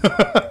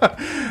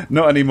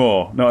not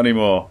anymore. Not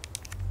anymore.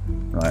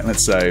 Right,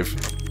 let's save.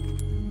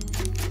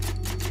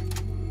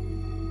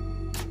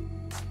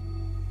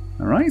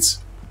 Alright.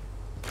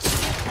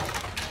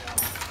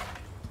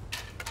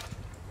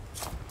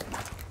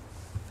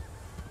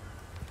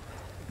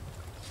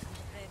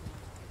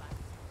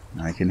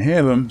 I can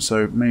hear them,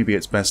 so maybe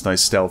it's best I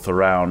stealth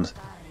around.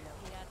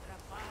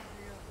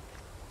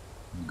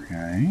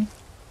 Okay.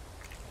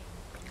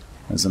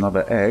 There's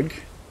another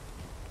egg.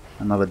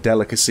 Another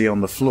delicacy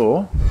on the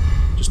floor.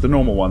 Just the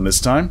normal one this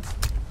time.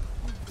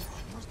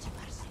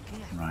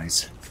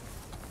 Right.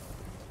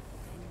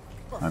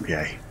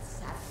 Okay.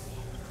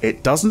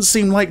 It doesn't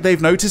seem like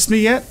they've noticed me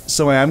yet,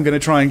 so I am going to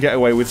try and get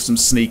away with some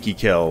sneaky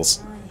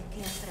kills.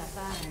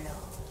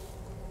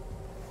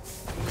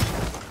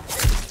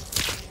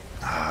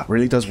 It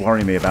really does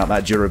worry me about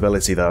that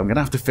durability, though. I'm going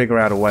to have to figure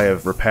out a way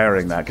of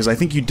repairing that, because I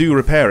think you do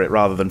repair it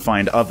rather than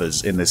find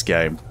others in this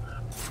game.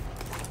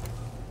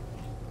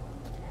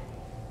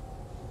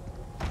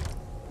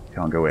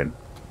 Can't go in.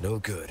 No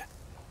good.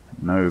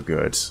 No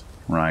good.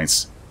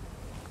 Right.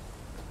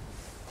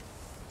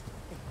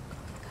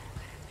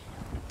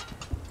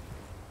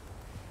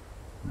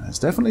 There's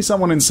definitely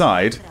someone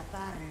inside.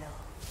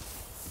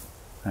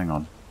 Hang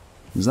on.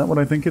 Is that what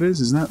I think it is?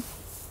 Is that...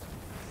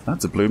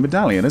 That's a blue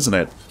medallion, isn't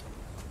it?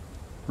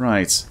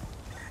 Right.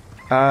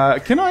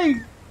 Can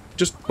I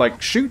just,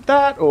 like, shoot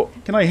that? Or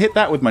can I hit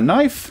that with my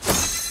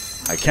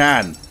knife? I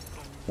can.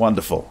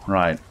 Wonderful.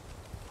 Right.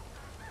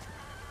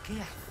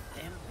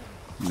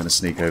 I'm going to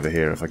sneak over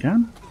here if I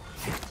can.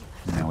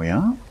 There we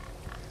are.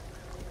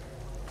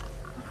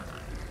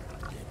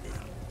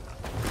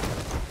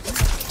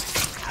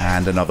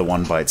 And another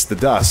one bites the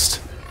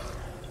dust.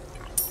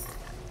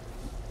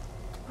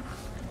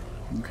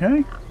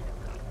 Okay.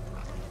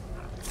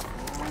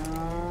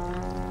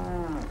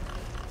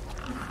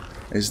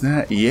 Is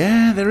that...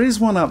 Yeah, there is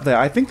one up there.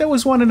 I think there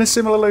was one in a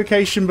similar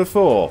location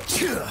before.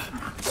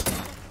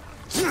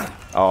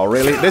 Oh,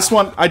 really? This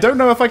one? I don't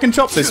know if I can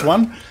chop this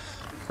one.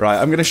 Right,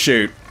 I'm gonna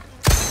shoot.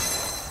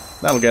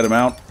 That'll get him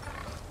out.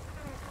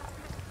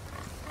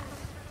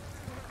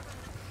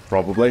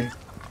 Probably.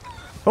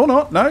 Or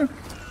not, no.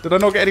 Did I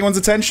not get anyone's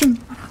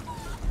attention?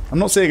 I'm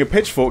not seeing a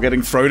pitchfork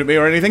getting thrown at me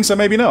or anything, so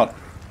maybe not.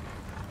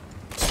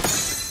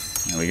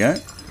 There we go.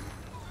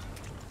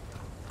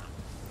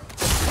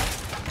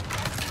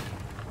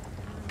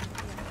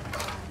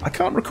 I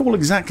can't recall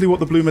exactly what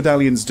the blue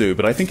medallions do,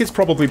 but I think it's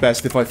probably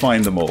best if I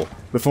find them all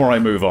before I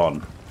move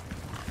on.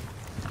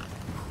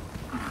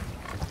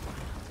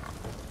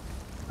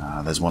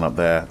 Ah, there's one up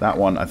there. That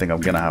one I think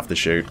I'm gonna have to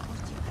shoot.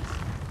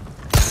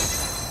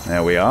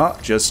 There we are.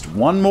 Just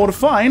one more to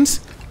find.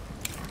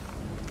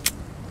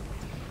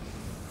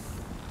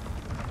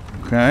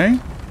 Okay.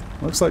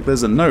 Looks like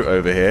there's a note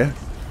over here.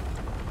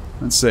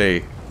 Let's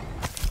see.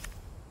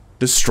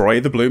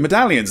 Destroy the blue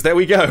medallions. There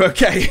we go.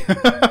 Okay.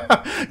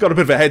 Got a bit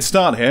of a head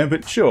start here,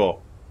 but sure.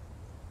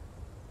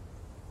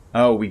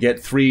 Oh, we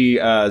get 3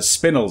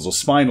 spinels or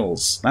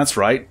spinels. That's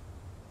right.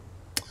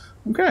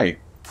 Okay.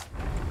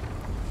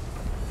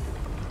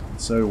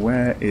 So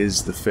where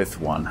is the 5th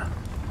one?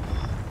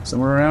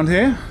 Somewhere around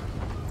here?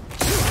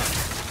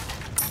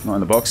 Not in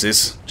the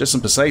boxes. Just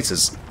some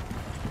pesetas.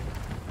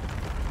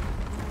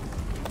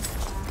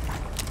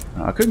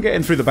 I couldn't get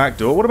in through the back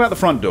door. What about the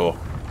front door?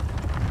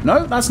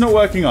 No, that's not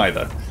working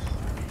either.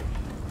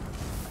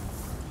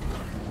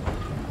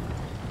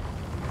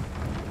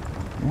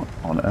 What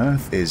on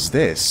earth is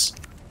this?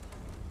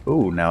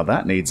 Ooh, now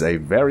that needs a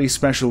very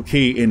special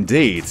key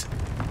indeed.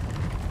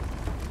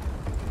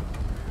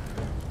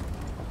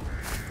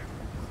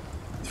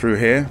 Through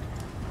here?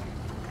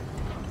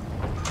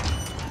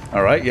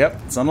 Alright, yep,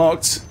 it's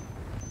unlocked.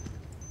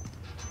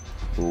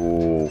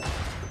 Ooh.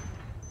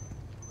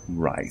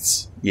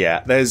 Right.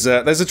 Yeah, there's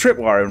a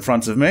tripwire in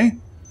front of me.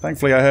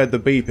 Thankfully I heard the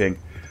beeping.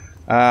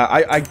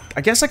 I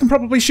guess I can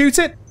probably shoot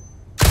it?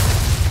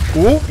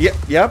 Ooh,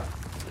 yep.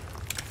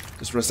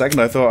 Just for a second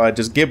I thought I'd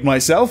just gib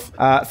myself.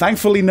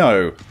 Thankfully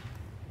no.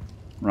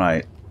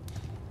 Right.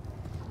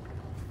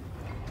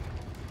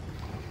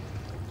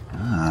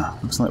 Ah,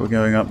 looks like we're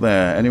going up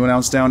there. Anyone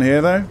else down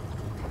here though?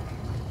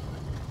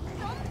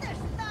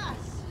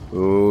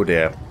 Oh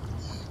dear.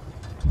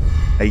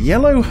 A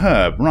yellow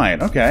herb,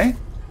 right, okay.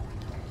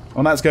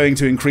 Well, that's going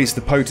to increase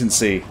the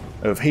potency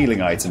of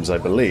healing items, I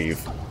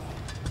believe.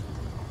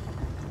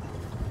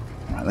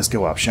 Right, let's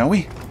go up, shall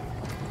we?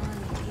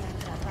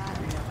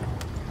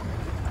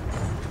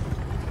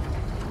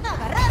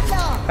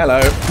 Hello.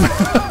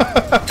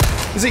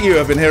 Is it you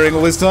I've been hearing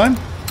all this time?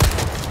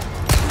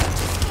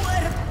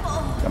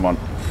 Come on.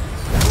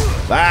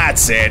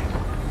 That's it.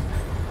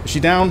 Is she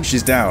down?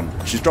 She's down.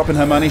 She's dropping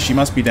her money. She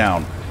must be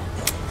down.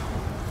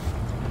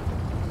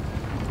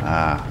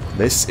 Ah,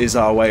 this is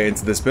our way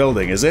into this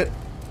building, is it?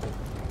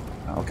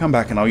 I'll come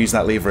back and I'll use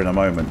that lever in a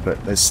moment,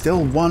 but there's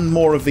still one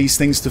more of these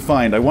things to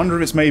find. I wonder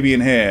if it's maybe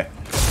in here.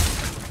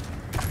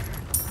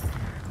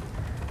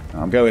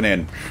 I'm going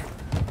in.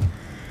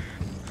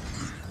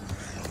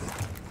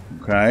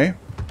 Okay.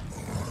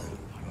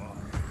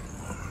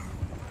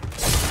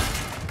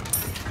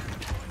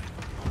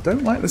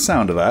 Don't like the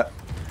sound of that.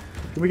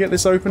 Can we get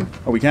this open?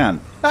 Oh, we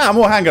can. Ah,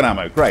 more handgun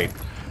ammo. Great.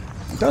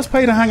 It does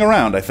pay to hang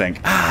around, I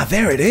think. Ah,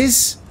 there it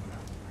is.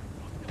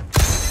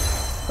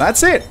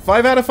 That's it.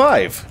 5 out of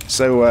 5.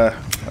 So, a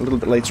little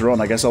bit later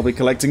on, I guess I'll be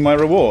collecting my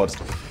reward.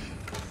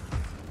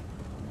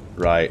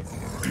 Right.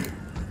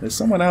 There's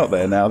someone out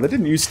there now. There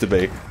didn't used to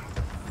be.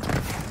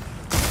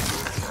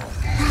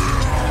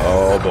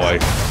 Oh, boy.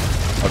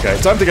 Okay,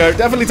 time to go.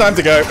 Definitely time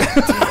to go.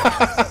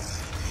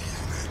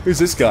 Who's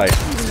this guy?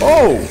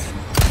 Oh!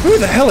 Who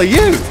the hell are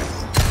you?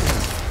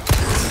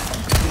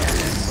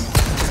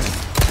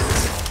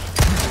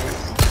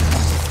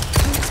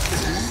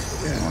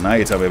 Well, now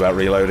you tell me about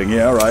reloading.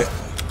 Yeah, alright.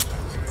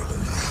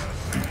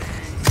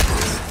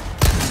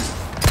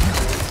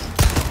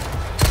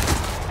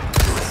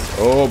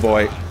 Oh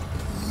boy.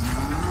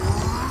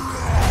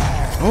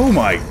 Oh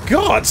my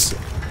god!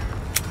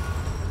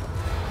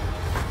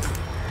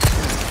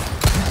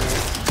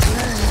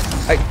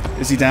 Hey,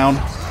 is he down?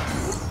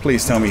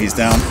 Please tell me he's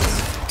down.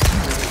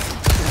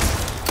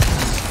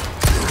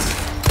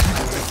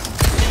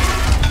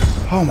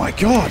 Oh my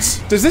god!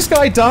 Does this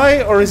guy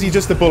die, or is he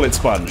just a bullet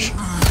sponge?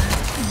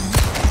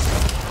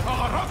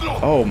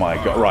 Oh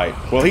my god, right.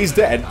 Well, he's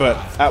dead, but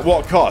at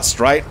what cost,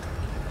 right?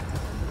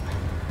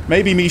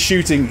 Maybe me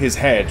shooting his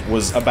head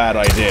was a bad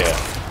idea.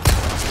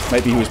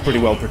 Maybe he was pretty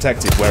well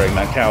protected wearing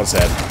that cow's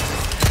head.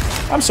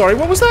 I'm sorry,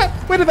 what was that?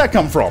 Where did that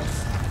come from?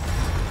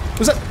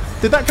 Was that...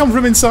 Did that come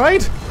from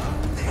inside?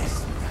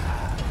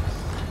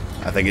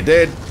 I think it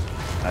did.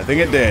 I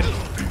think it did.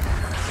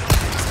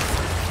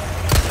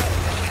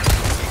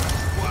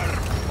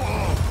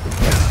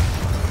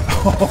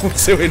 Oh,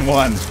 2 in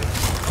 1.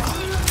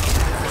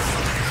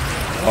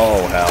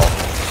 Oh, hell.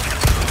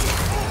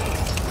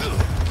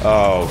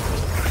 Oh.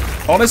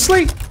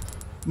 Honestly,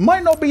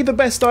 might not be the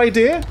best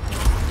idea.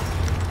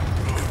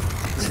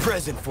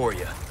 Present for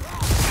you.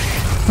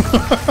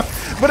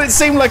 But it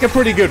seemed like a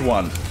pretty good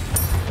one.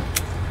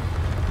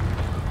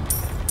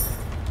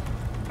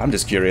 I'm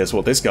just curious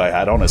what this guy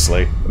had,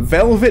 honestly.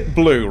 Velvet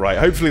blue, right.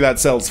 Hopefully that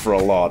sells for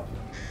a lot.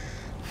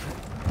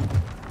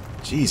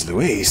 Jeez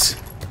Louise.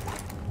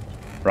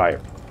 Right.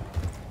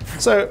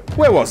 So,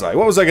 where was I?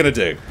 What was I going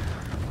to do?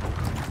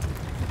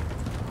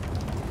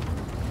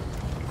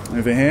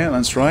 Over here,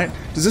 that's right.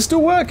 Does this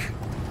still work?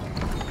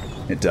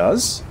 It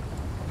does.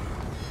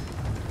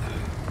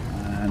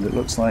 And it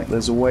looks like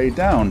there's a way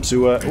down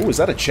to oh, is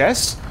that a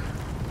chest?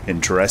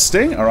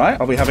 Interesting.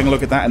 Alright, I'll be having a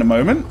look at that in a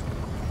moment.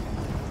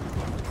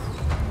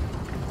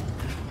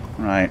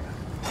 Right.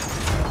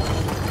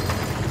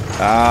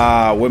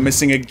 Ah, we're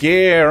missing a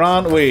gear,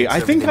 aren't we? I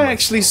think I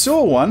actually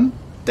saw one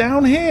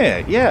down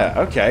here. Yeah,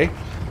 okay.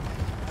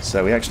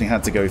 So we actually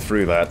had to go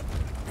through that.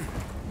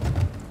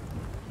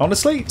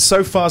 Honestly,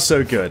 so far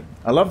so good.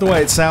 I love the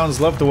way it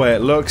sounds, love the way it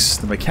looks,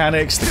 the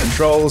mechanics, the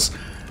controls.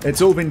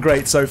 It's all been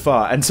great so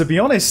far. And to be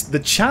honest, the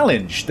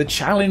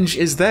challenge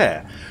is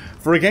there.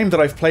 For a game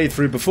that I've played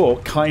through before,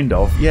 kind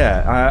of,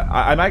 yeah.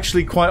 I'm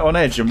actually quite on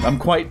edge. I'm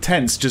quite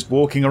tense just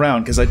walking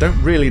around because I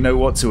don't really know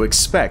what to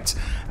expect.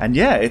 And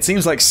yeah, it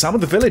seems like some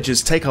of the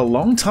villages take a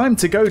long time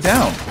to go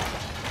down.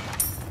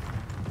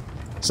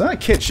 So that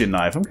kitchen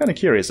knife, I'm kind of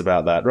curious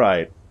about that,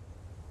 right.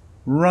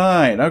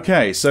 Right,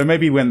 okay, so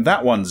maybe when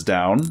that one's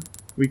down,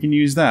 we can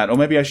use that. Or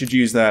maybe I should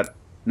use that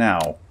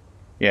now.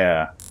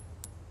 Yeah.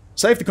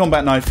 Save the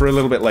combat knife for a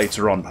little bit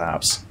later on,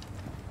 perhaps.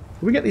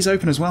 Can we get these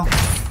open as well?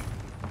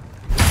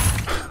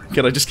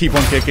 Can I just keep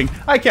on kicking?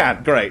 I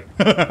can! Great.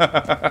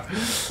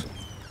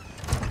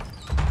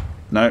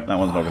 No, that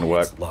one's not going to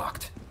work.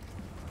 Locked.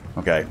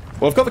 Okay.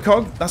 Well, I've got the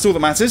cog. That's all that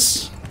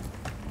matters.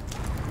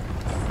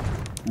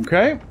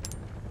 Okay.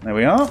 There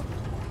we are.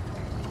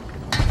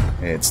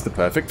 It's the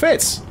perfect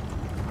fit.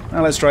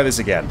 Now let's try this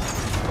again.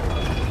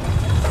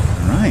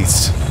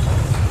 Right.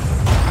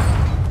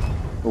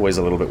 Always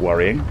a little bit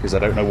worrying, because I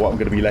don't know what I'm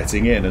going to be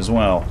letting in as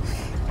well.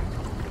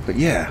 But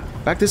yeah,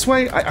 back this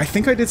way. I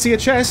think I did see a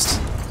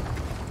chest.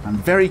 I'm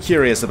very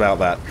curious about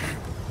that.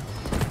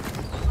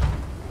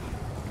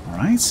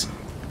 Alright.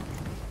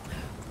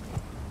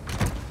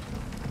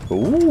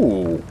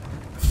 Ooh.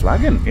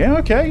 Flagon. Yeah,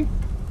 okay.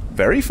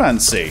 Very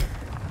fancy.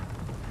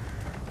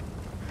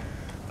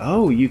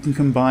 Oh, you can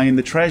combine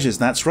the treasures.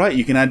 That's right,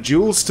 you can add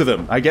jewels to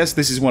them. I guess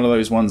this is one of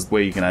those ones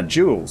where you can add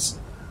jewels.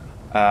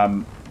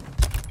 I'm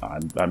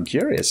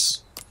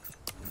curious.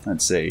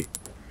 Let's see.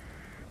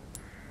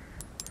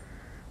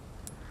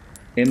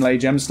 Inlay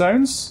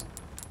gemstones?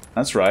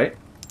 That's right.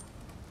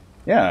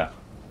 Yeah.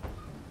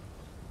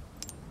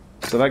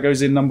 So that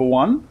goes in number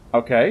 1.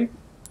 Okay.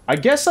 I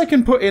guess I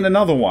can put in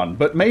another one,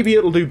 but maybe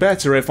it'll do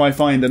better if I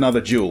find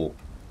another jewel.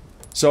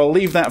 So I'll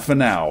leave that for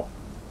now.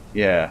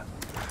 Yeah.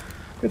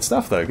 Good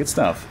stuff, though. Good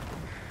stuff.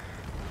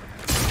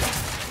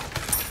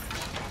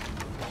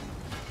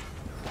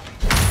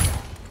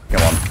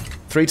 Come on.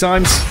 3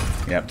 times?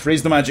 Yep,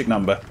 3's the magic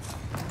number.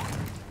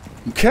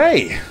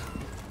 Okay.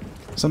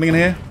 Something in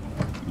here?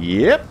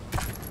 Yep.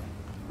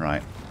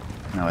 Right.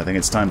 Now I think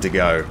it's time to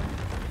go.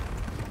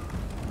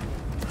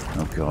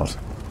 Oh god.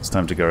 It's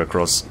time to go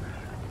across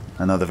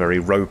another very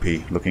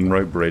ropey looking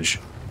rope bridge.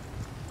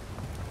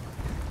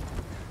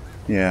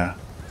 Yeah.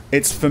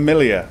 It's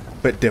familiar,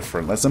 but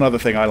different. That's another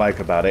thing I like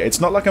about it.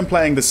 It's not like I'm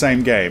playing the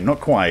same game. Not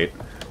quite.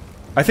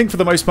 I think for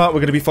the most part we're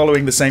going to be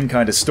following the same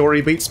kind of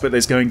story beats, but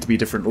there's going to be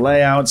different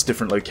layouts,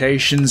 different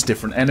locations,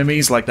 different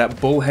enemies, like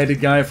that bull-headed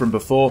guy from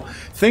before.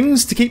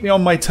 Things to keep me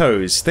on my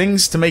toes.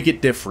 Things to make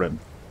it different.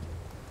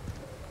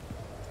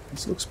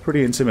 This looks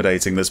pretty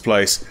intimidating, this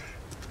place.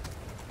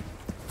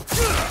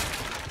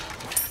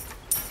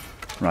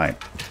 Right.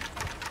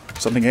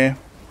 Something here?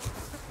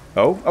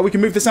 Oh, we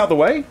can move this out the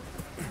way?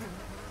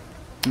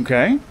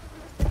 Okay.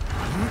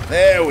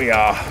 There we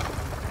are.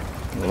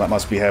 Well, that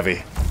must be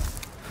heavy.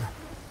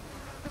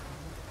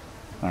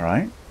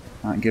 Alright.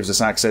 That gives us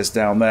access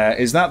down there.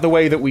 Is that the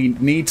way that we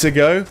need to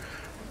go?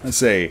 Let's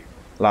see.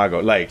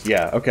 Lago. Lake.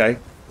 Yeah, okay.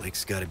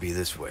 Lake's gotta be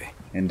this way.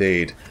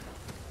 Indeed.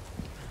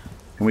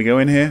 Can we go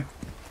in here?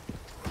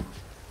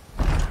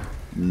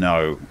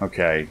 No.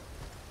 Okay.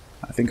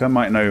 I think I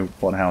might know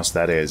what house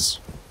that is.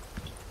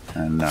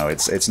 And no,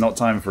 it's not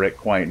time for it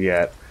quite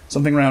yet.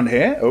 Something around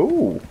here?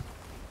 Ooh.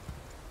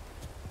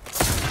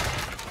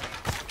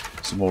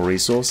 Some more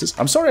resources.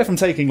 I'm sorry if I'm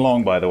taking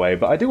long, by the way,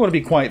 but I do want to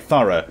be quite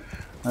thorough.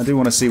 I do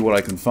want to see what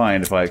I can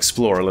find if I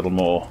explore a little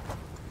more.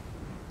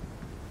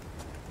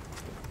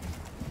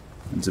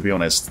 And to be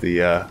honest,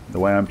 the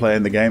way I'm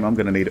playing the game, I'm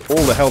going to need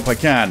all the help I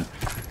can.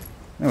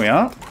 There we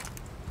are.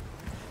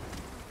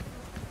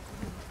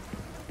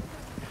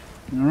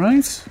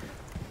 Alright.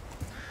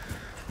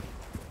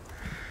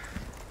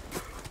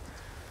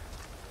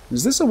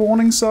 Is this a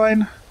warning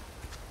sign?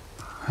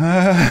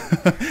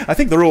 I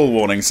think they're all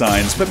warning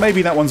signs, but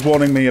maybe that one's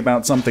warning me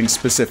about something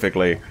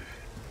specifically.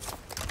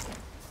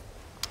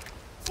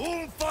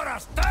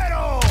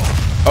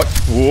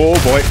 Oh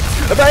boy.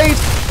 Evade!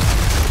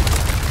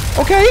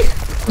 Okay!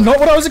 Not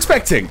what I was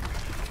expecting.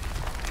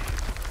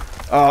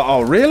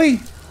 Oh, really?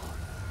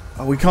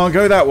 Oh, we can't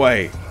go that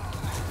way.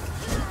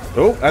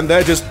 Oh, and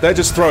they're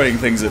just throwing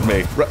things at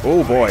me.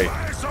 Oh boy.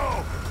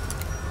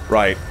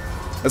 Right.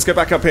 Let's get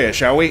back up here,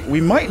 shall we? We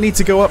might need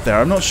to go up there,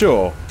 I'm not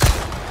sure.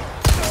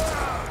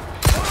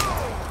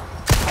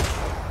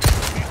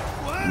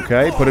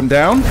 Okay, put him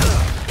down.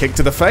 Kick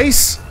to the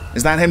face.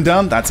 Is that him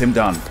done? That's him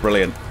done.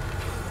 Brilliant.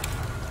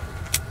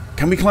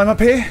 Can we climb up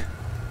here?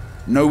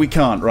 No, we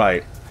can't.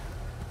 Right.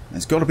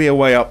 There's got to be a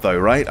way up, though,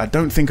 right? I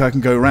don't think I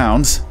can go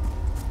round.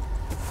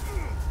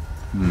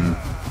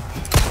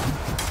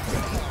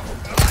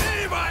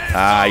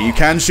 Ah, you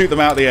can shoot them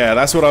out the air.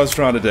 That's what I was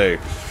trying to do.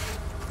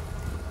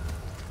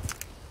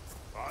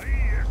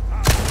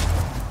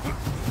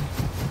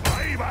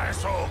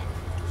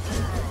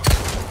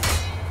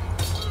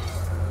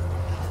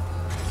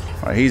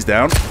 Right, he's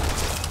down.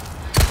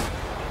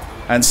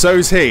 And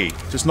so's he.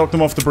 Just knocked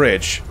him off the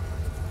bridge.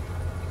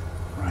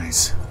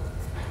 Right.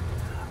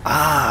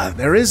 Ah,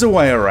 there is a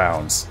way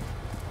around.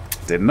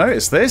 Didn't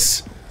notice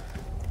this.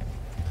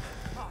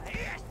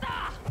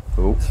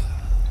 Oh.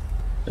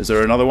 Is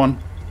there another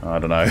one? I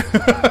don't know.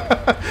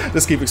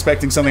 Just keep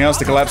expecting something else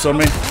to collapse on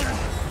me.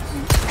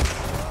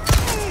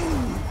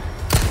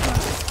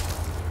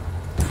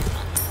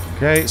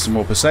 Okay, some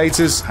more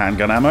pesetas.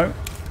 Handgun ammo.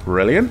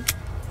 Brilliant.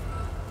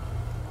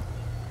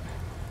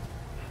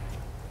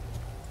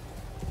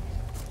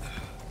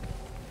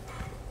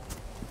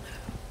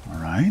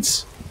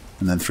 Alright.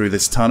 And then through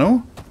this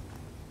tunnel.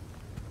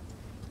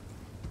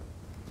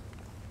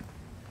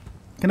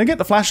 Can I get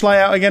the flashlight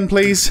out again,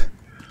 please?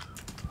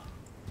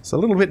 It's a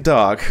little bit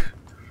dark.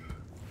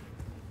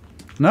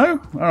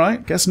 No?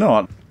 Alright, guess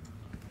not.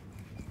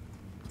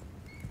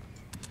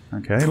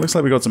 Okay, looks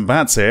like we got some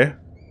bats here.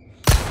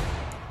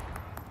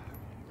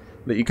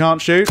 That you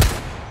can't shoot?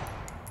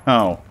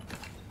 Oh.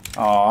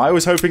 Oh, I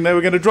was hoping they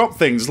were going to drop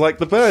things like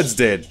the birds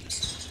did.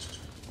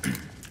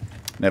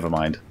 Never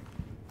mind.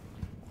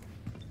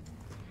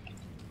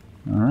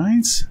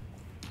 Alright.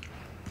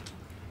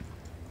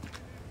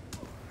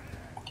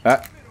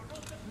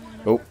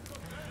 Oh.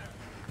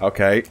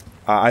 Okay.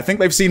 I think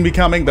they've seen me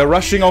coming. They're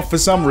rushing off for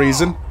some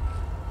reason.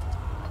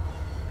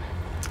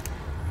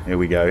 Here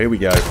we go, here we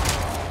go.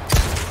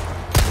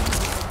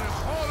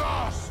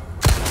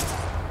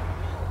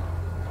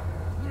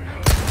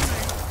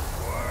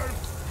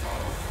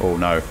 Oh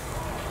no.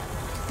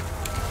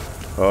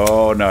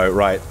 Oh no,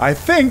 right. I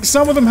think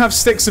some of them have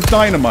sticks of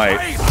dynamite.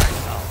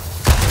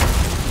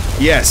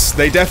 Yes,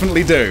 they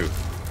definitely do.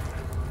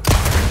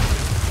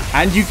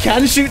 And you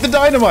can shoot the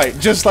dynamite,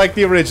 just like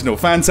the original.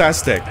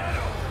 Fantastic.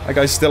 That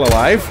guy's still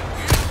alive.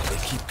 They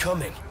keep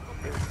coming.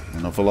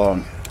 Not for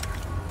long.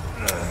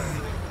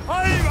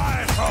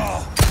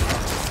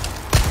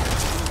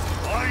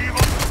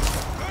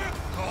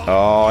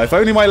 Oh, if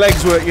only my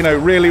legs were, you know,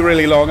 really,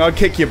 really long, I'd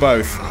kick you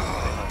both.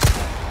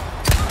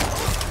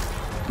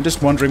 I'm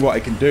just wondering what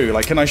I can do.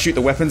 Like, can I shoot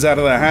the weapons out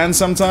of their hands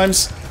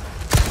sometimes?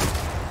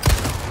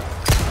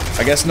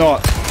 I guess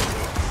not.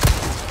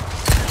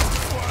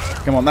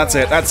 Come on, that's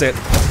it, that's it.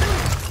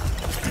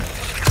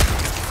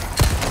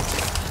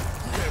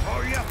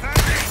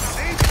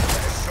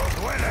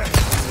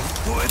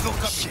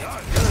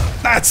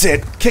 That's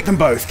it! Kick them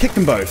both, kick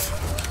them both.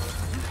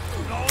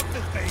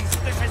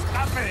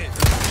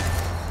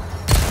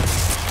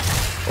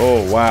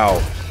 Oh,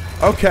 wow.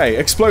 Okay,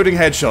 exploding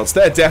headshots,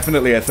 they're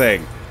definitely a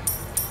thing.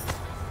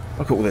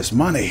 Look at all this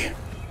money.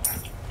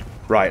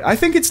 Right, I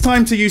think it's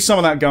time to use some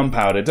of that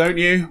gunpowder, don't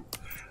you?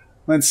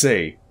 Let's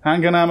see.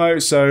 Handgun ammo,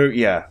 so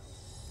yeah.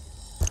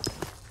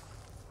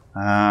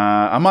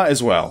 I might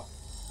as well.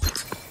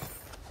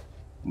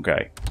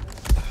 Okay.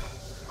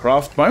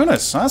 Craft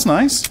bonus, that's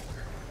nice.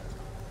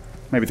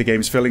 Maybe the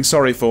game's feeling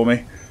sorry for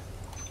me.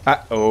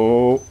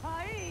 Oh.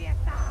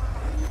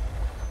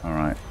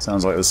 Alright,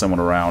 sounds like there's someone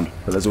around,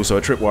 but there's also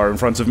a tripwire in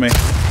front of me.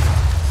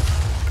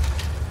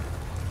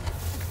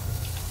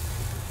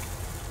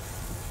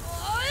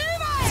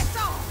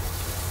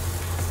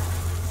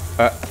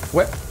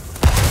 Where?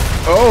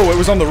 Oh, it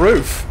was on the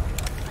roof.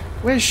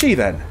 Where's she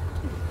then?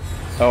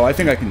 Oh, I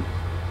think I can...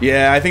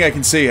 Yeah, I think I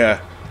can see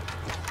her.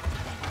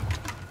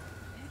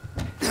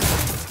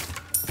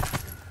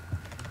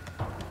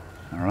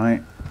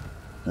 Alright.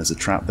 There's a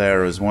trap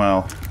there as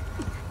well.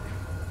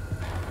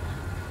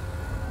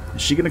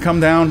 Is she gonna come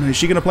down? Is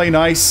she gonna play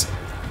nice?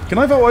 Can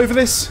I vote over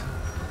this?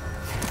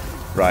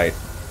 Right.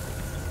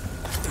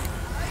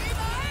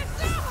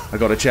 I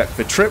gotta check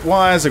for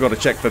tripwires, I gotta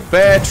check for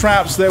bear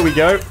traps, there we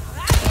go.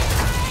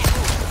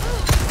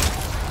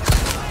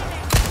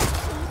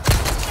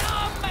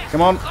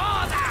 Come on.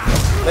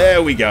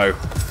 There we go.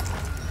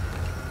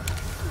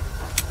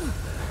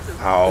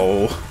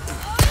 Ow.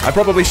 I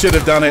probably should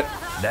have done it.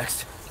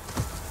 Next.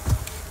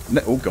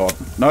 No, oh god.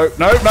 No,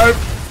 no, no!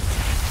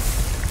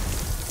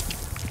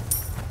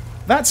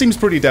 That seems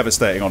pretty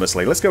devastating,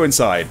 honestly. Let's go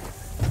inside.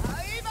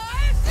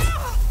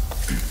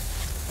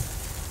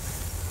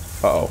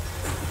 Uh-oh.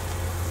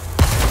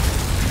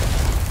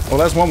 Well,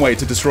 that's one way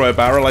to destroy a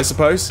barrel, I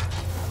suppose.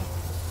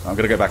 I'm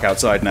gonna go back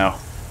outside now.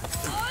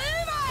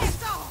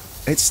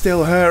 It's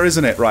still her,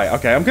 isn't it? Right,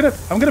 okay, I'm gonna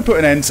put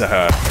an end to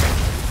her.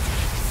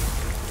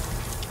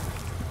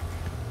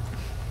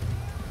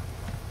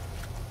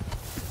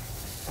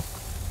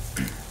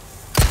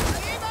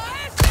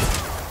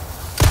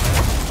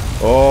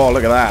 Oh,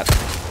 look at that.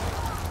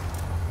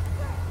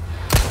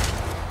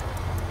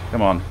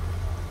 Come on.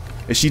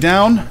 Is she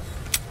down?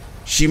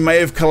 She may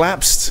have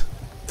collapsed.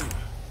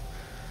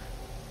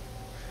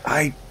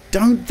 I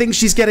don't think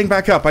she's getting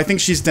back up. I think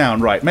she's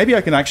down. Right, maybe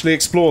I can actually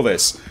explore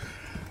this.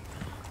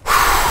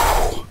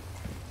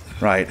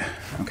 Right,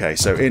 okay,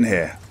 so in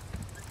here.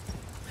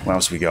 What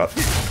else we got?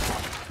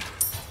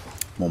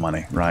 More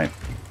money, right.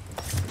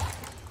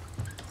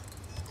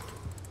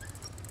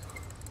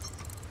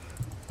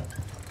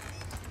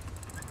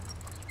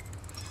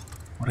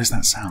 What is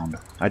that sound?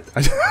 I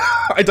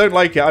don't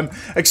like it. I'm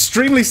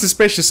extremely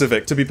suspicious of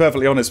it, to be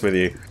perfectly honest with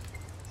you.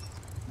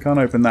 Can't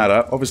open that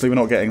up. Obviously we're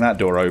not getting that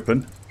door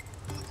open.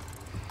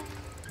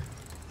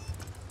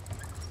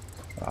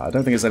 I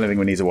don't think there's anything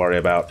we need to worry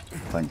about.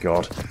 Thank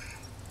God.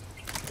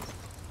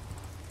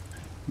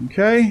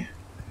 Okay.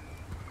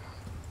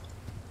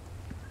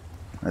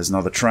 There's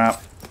another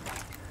trap.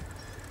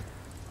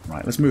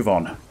 Right, let's move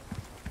on.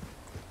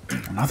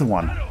 Another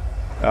one.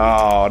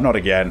 Oh, not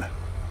again.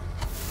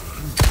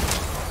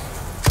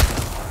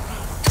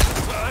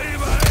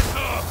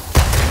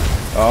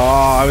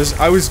 Oh,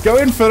 I was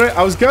going for it.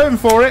 I was going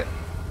for it.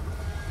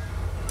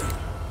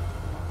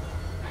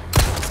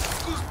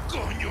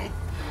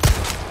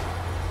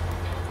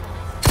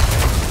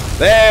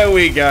 There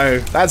we go.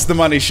 That's the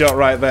money shot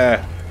right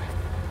there.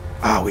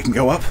 Ah, we can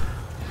go up.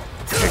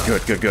 Okay,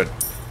 good, good, good.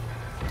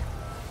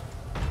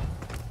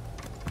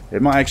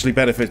 It might actually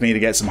benefit me to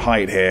get some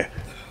height here.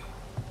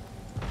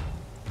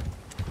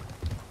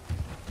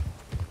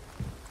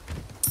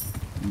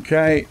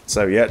 Okay,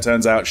 so yeah, it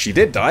turns out she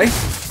did die.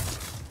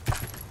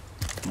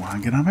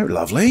 handgun ammo,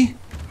 lovely.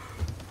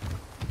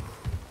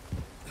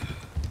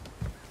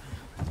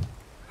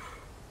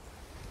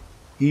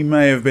 He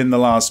may have been the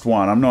last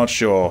one, I'm not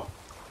sure.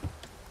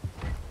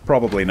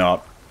 Probably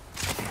not.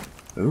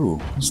 Ooh,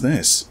 what's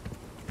this?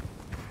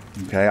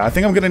 Okay, I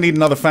think I'm going to need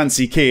another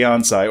fancy key,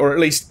 aren't I? Or at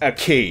least a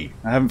key.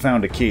 I haven't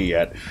found a key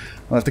yet.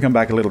 I'll have to come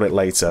back a little bit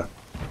later.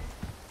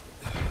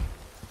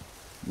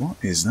 What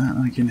is that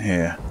I can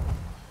hear?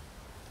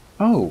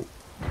 Oh,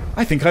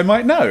 I think I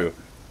might know.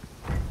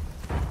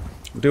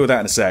 We'll deal with that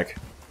in a sec.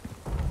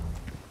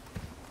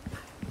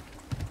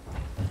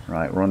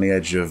 Right, we're on the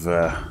edge of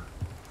the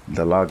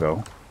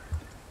lago.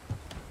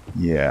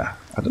 Yeah,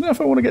 I don't know if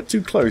I want to get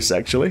too close,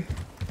 actually.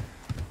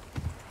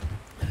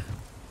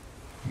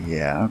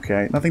 Yeah,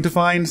 okay. Nothing to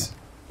find?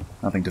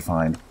 Nothing to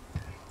find.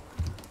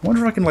 I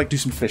wonder if I can, like, do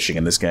some fishing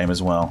in this game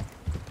as well.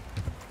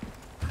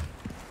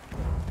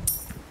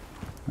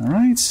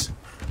 Alright.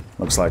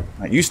 Looks like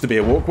that used to be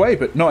a walkway,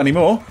 but not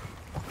anymore.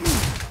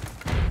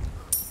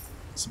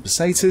 Some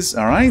pesetas,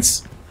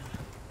 alright.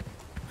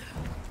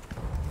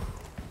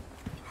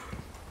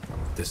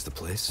 This the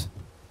place?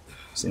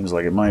 Seems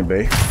like it might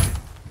be.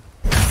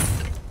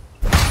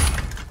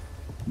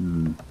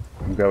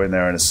 We'll go in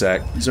there in a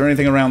sec. Is there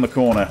anything around the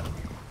corner?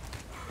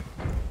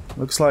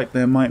 Looks like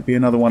there might be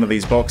another one of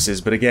these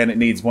boxes, but again, it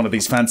needs one of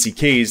these fancy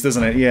keys,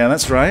 doesn't it? Yeah,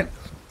 that's right.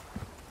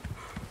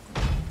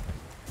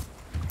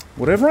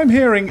 Whatever I'm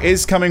hearing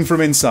is coming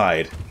from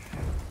inside.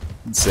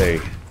 Let's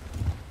see.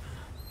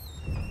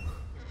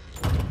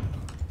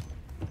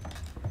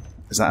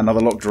 Is that another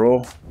locked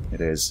drawer?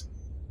 It is.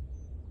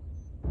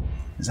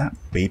 Is that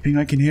beeping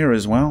I can hear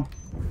as well?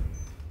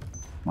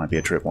 Might be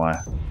a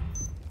tripwire.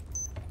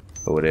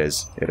 Oh, it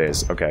is. It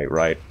is. Okay,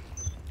 right.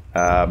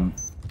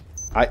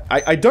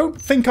 I don't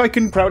think I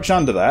can crouch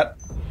under that.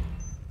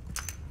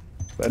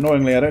 But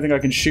annoyingly, I don't think I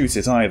can shoot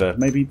it either.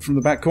 Maybe from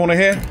the back corner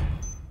here?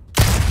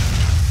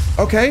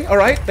 Okay,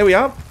 alright, there we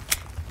are.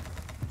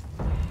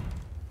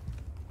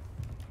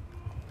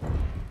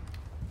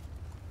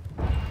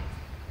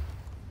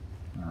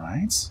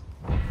 Alright.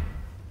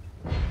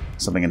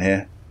 Something in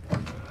here.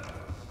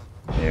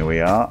 Here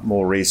we are.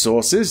 More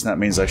resources. That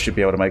means I should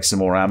be able to make some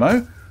more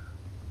ammo.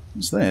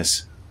 What's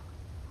this?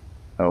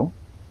 Oh.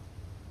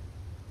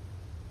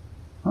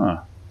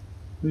 Huh.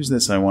 Who's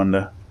this, I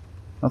wonder?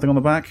 Nothing on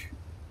the back?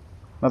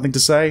 Nothing to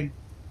say?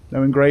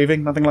 No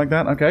engraving? Nothing like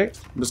that? Okay.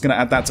 I'm just going to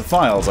add that to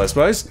files, I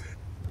suppose.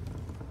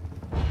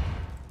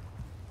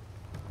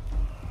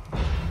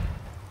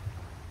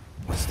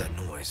 What's that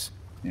noise?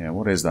 Yeah,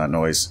 what is that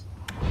noise?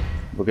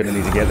 We're going to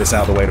need to get this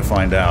out of the way to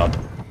find out.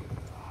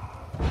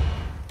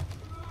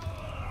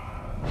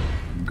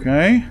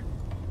 Okay.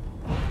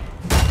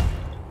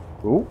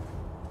 Ooh.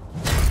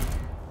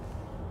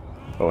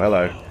 Oh,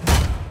 hello.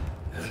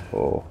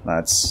 Oh,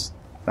 that's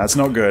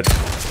not good.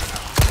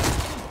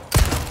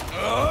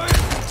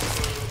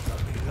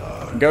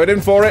 I'm going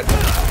in for it.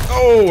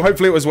 Oh,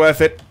 hopefully it was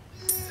worth it.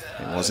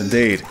 It was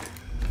indeed. What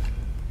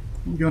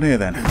have we got here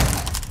then?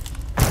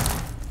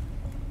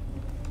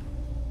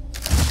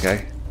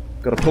 Okay.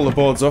 Got to pull the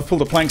boards off, pull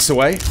the planks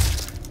away.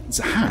 It's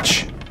a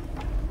hatch.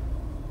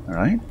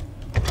 Alright.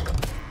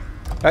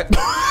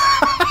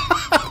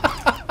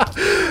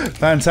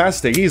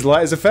 Fantastic. He's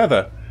light as a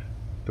feather.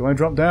 Do I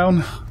drop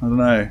down? I don't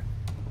know.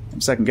 I'm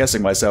second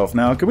guessing myself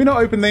now. Can we not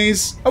open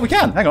these? Oh, we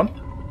can. Hang on.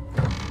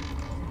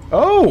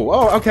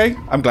 Oh, okay.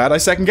 I'm glad I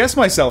second guessed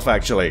myself,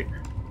 actually.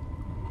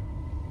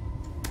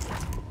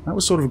 That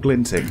was sort of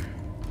glinting.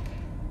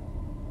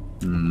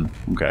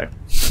 Okay.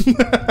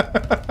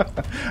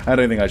 I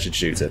don't think I should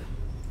shoot it.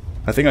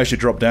 I think I should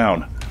drop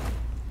down.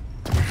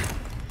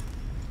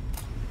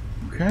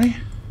 Okay.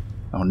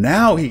 Oh,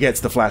 now he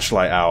gets the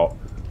flashlight out.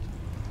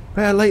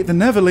 Better late than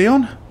never,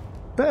 Leon.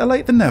 Better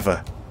late than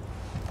never.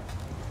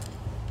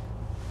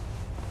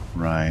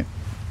 Right.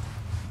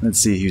 Let's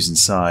see who's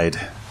inside.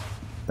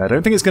 I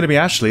don't think it's going to be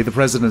Ashley, the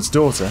president's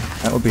daughter.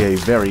 That would be a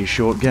very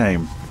short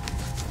game.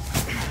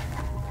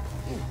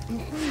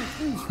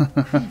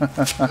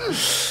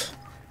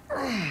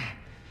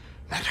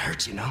 That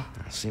hurts, you know?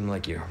 Seemed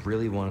like you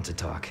really wanted to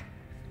talk.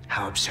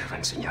 How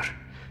observant, senor.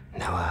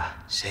 Now,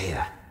 say,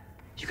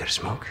 you got a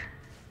smoke?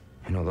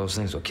 You know, those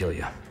things will kill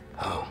you.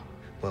 Oh,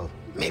 well,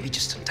 maybe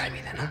just untie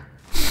me then, huh?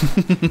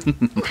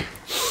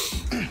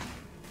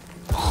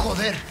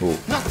 Joder,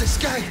 not this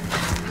guy!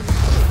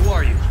 Who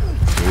are you?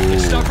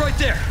 Stop right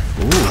there!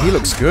 Ooh, he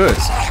looks good.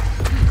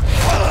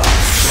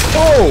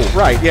 Oh,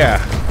 right, yeah.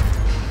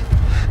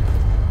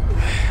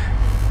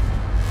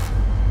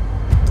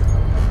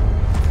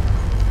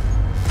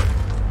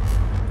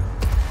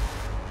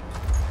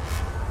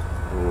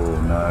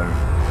 Oh, no.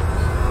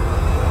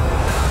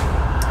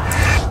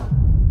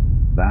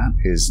 That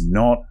is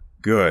not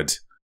good.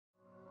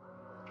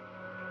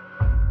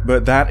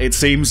 But that, it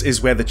seems,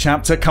 is where the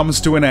chapter comes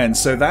to an end,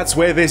 so that's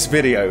where this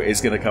video is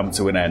going to come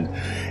to an end.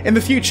 In the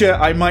future,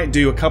 I might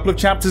do a couple of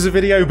chapters of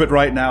video, but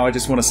right now I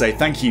just want to say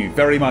thank you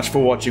very much for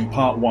watching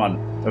part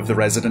 1 of the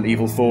Resident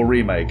Evil 4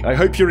 remake. I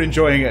hope you're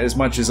enjoying it as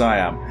much as I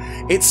am.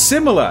 It's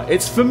similar,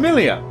 it's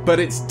familiar, but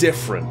it's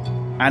different.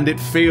 and it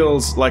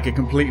feels like a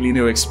completely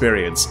new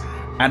experience,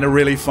 and a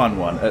really fun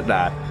one at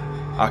that.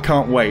 I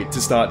can't wait to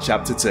start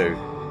Chapter 2.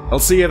 I'll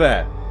see you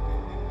there.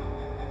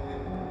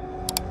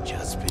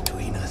 Just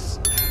between us,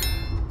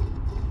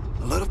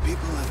 a lot of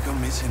people have gone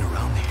missing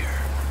around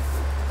here.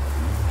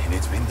 And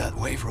it's been that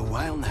way for a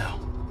while now.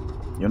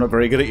 You're not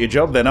very good at your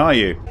job then, are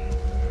you?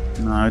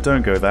 No,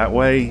 don't go that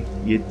way.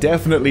 You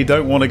definitely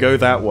don't want to go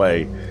that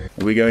way.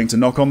 Are we going to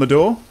knock on the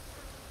door?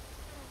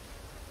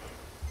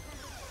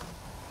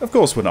 Of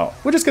course we're not.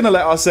 We're just going to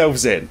let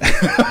ourselves in.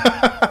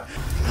 That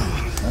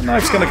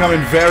knife's going to come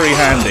in very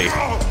handy.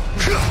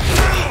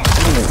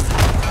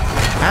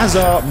 As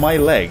are my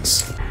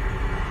legs.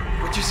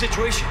 What's your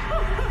situation?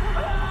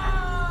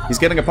 He's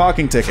getting a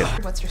parking ticket.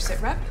 What's your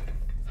sit rep?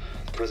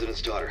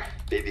 President's daughter,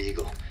 Baby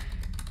Eagle.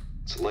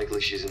 It's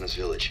likely she's in this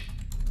village.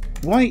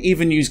 Why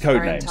even use code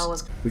Our names? intel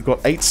was- We've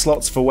got 8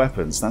 slots for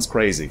weapons. That's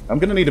crazy. I'm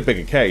going to need a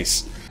bigger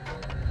case.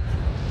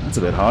 That's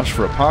a bit harsh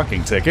for a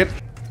parking ticket.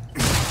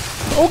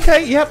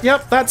 Okay, yep,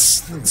 that's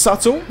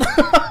subtle. Keep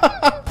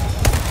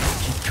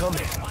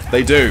coming.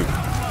 They do.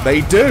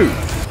 They do.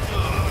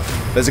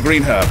 There's a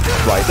green herb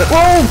right there.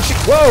 Whoa!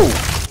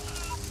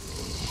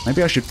 Whoa!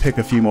 Maybe I should pick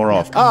a few more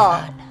off.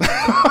 Ah!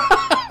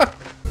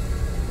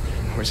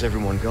 Where's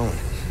everyone going?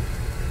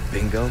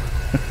 Bingo?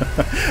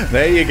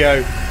 There you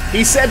go.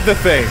 He said the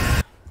thing.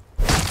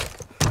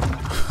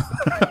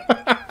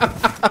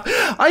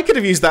 I could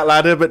have used that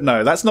ladder, but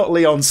no, that's not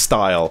Leon's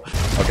style.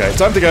 Okay,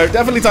 time to go.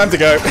 Definitely time to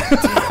go.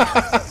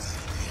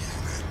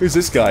 Who's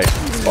this guy?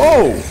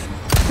 Oh!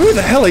 Who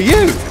the hell are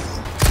you?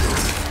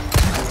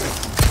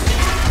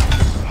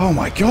 Oh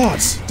my god.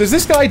 Does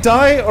this guy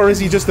die, or is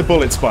he just a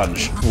bullet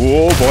sponge?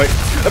 Oh boy.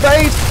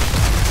 Evade!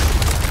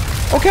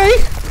 Okay.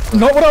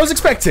 Not what I was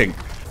expecting.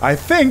 I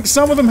think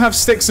some of them have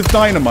sticks of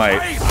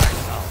dynamite.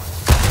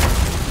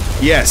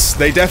 Yes,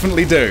 they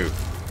definitely do.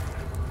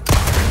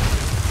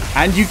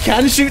 And you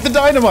can shoot the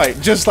dynamite,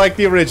 just like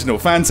the original.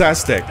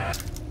 Fantastic.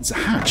 It's a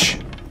hatch.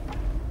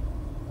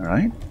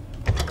 Alright.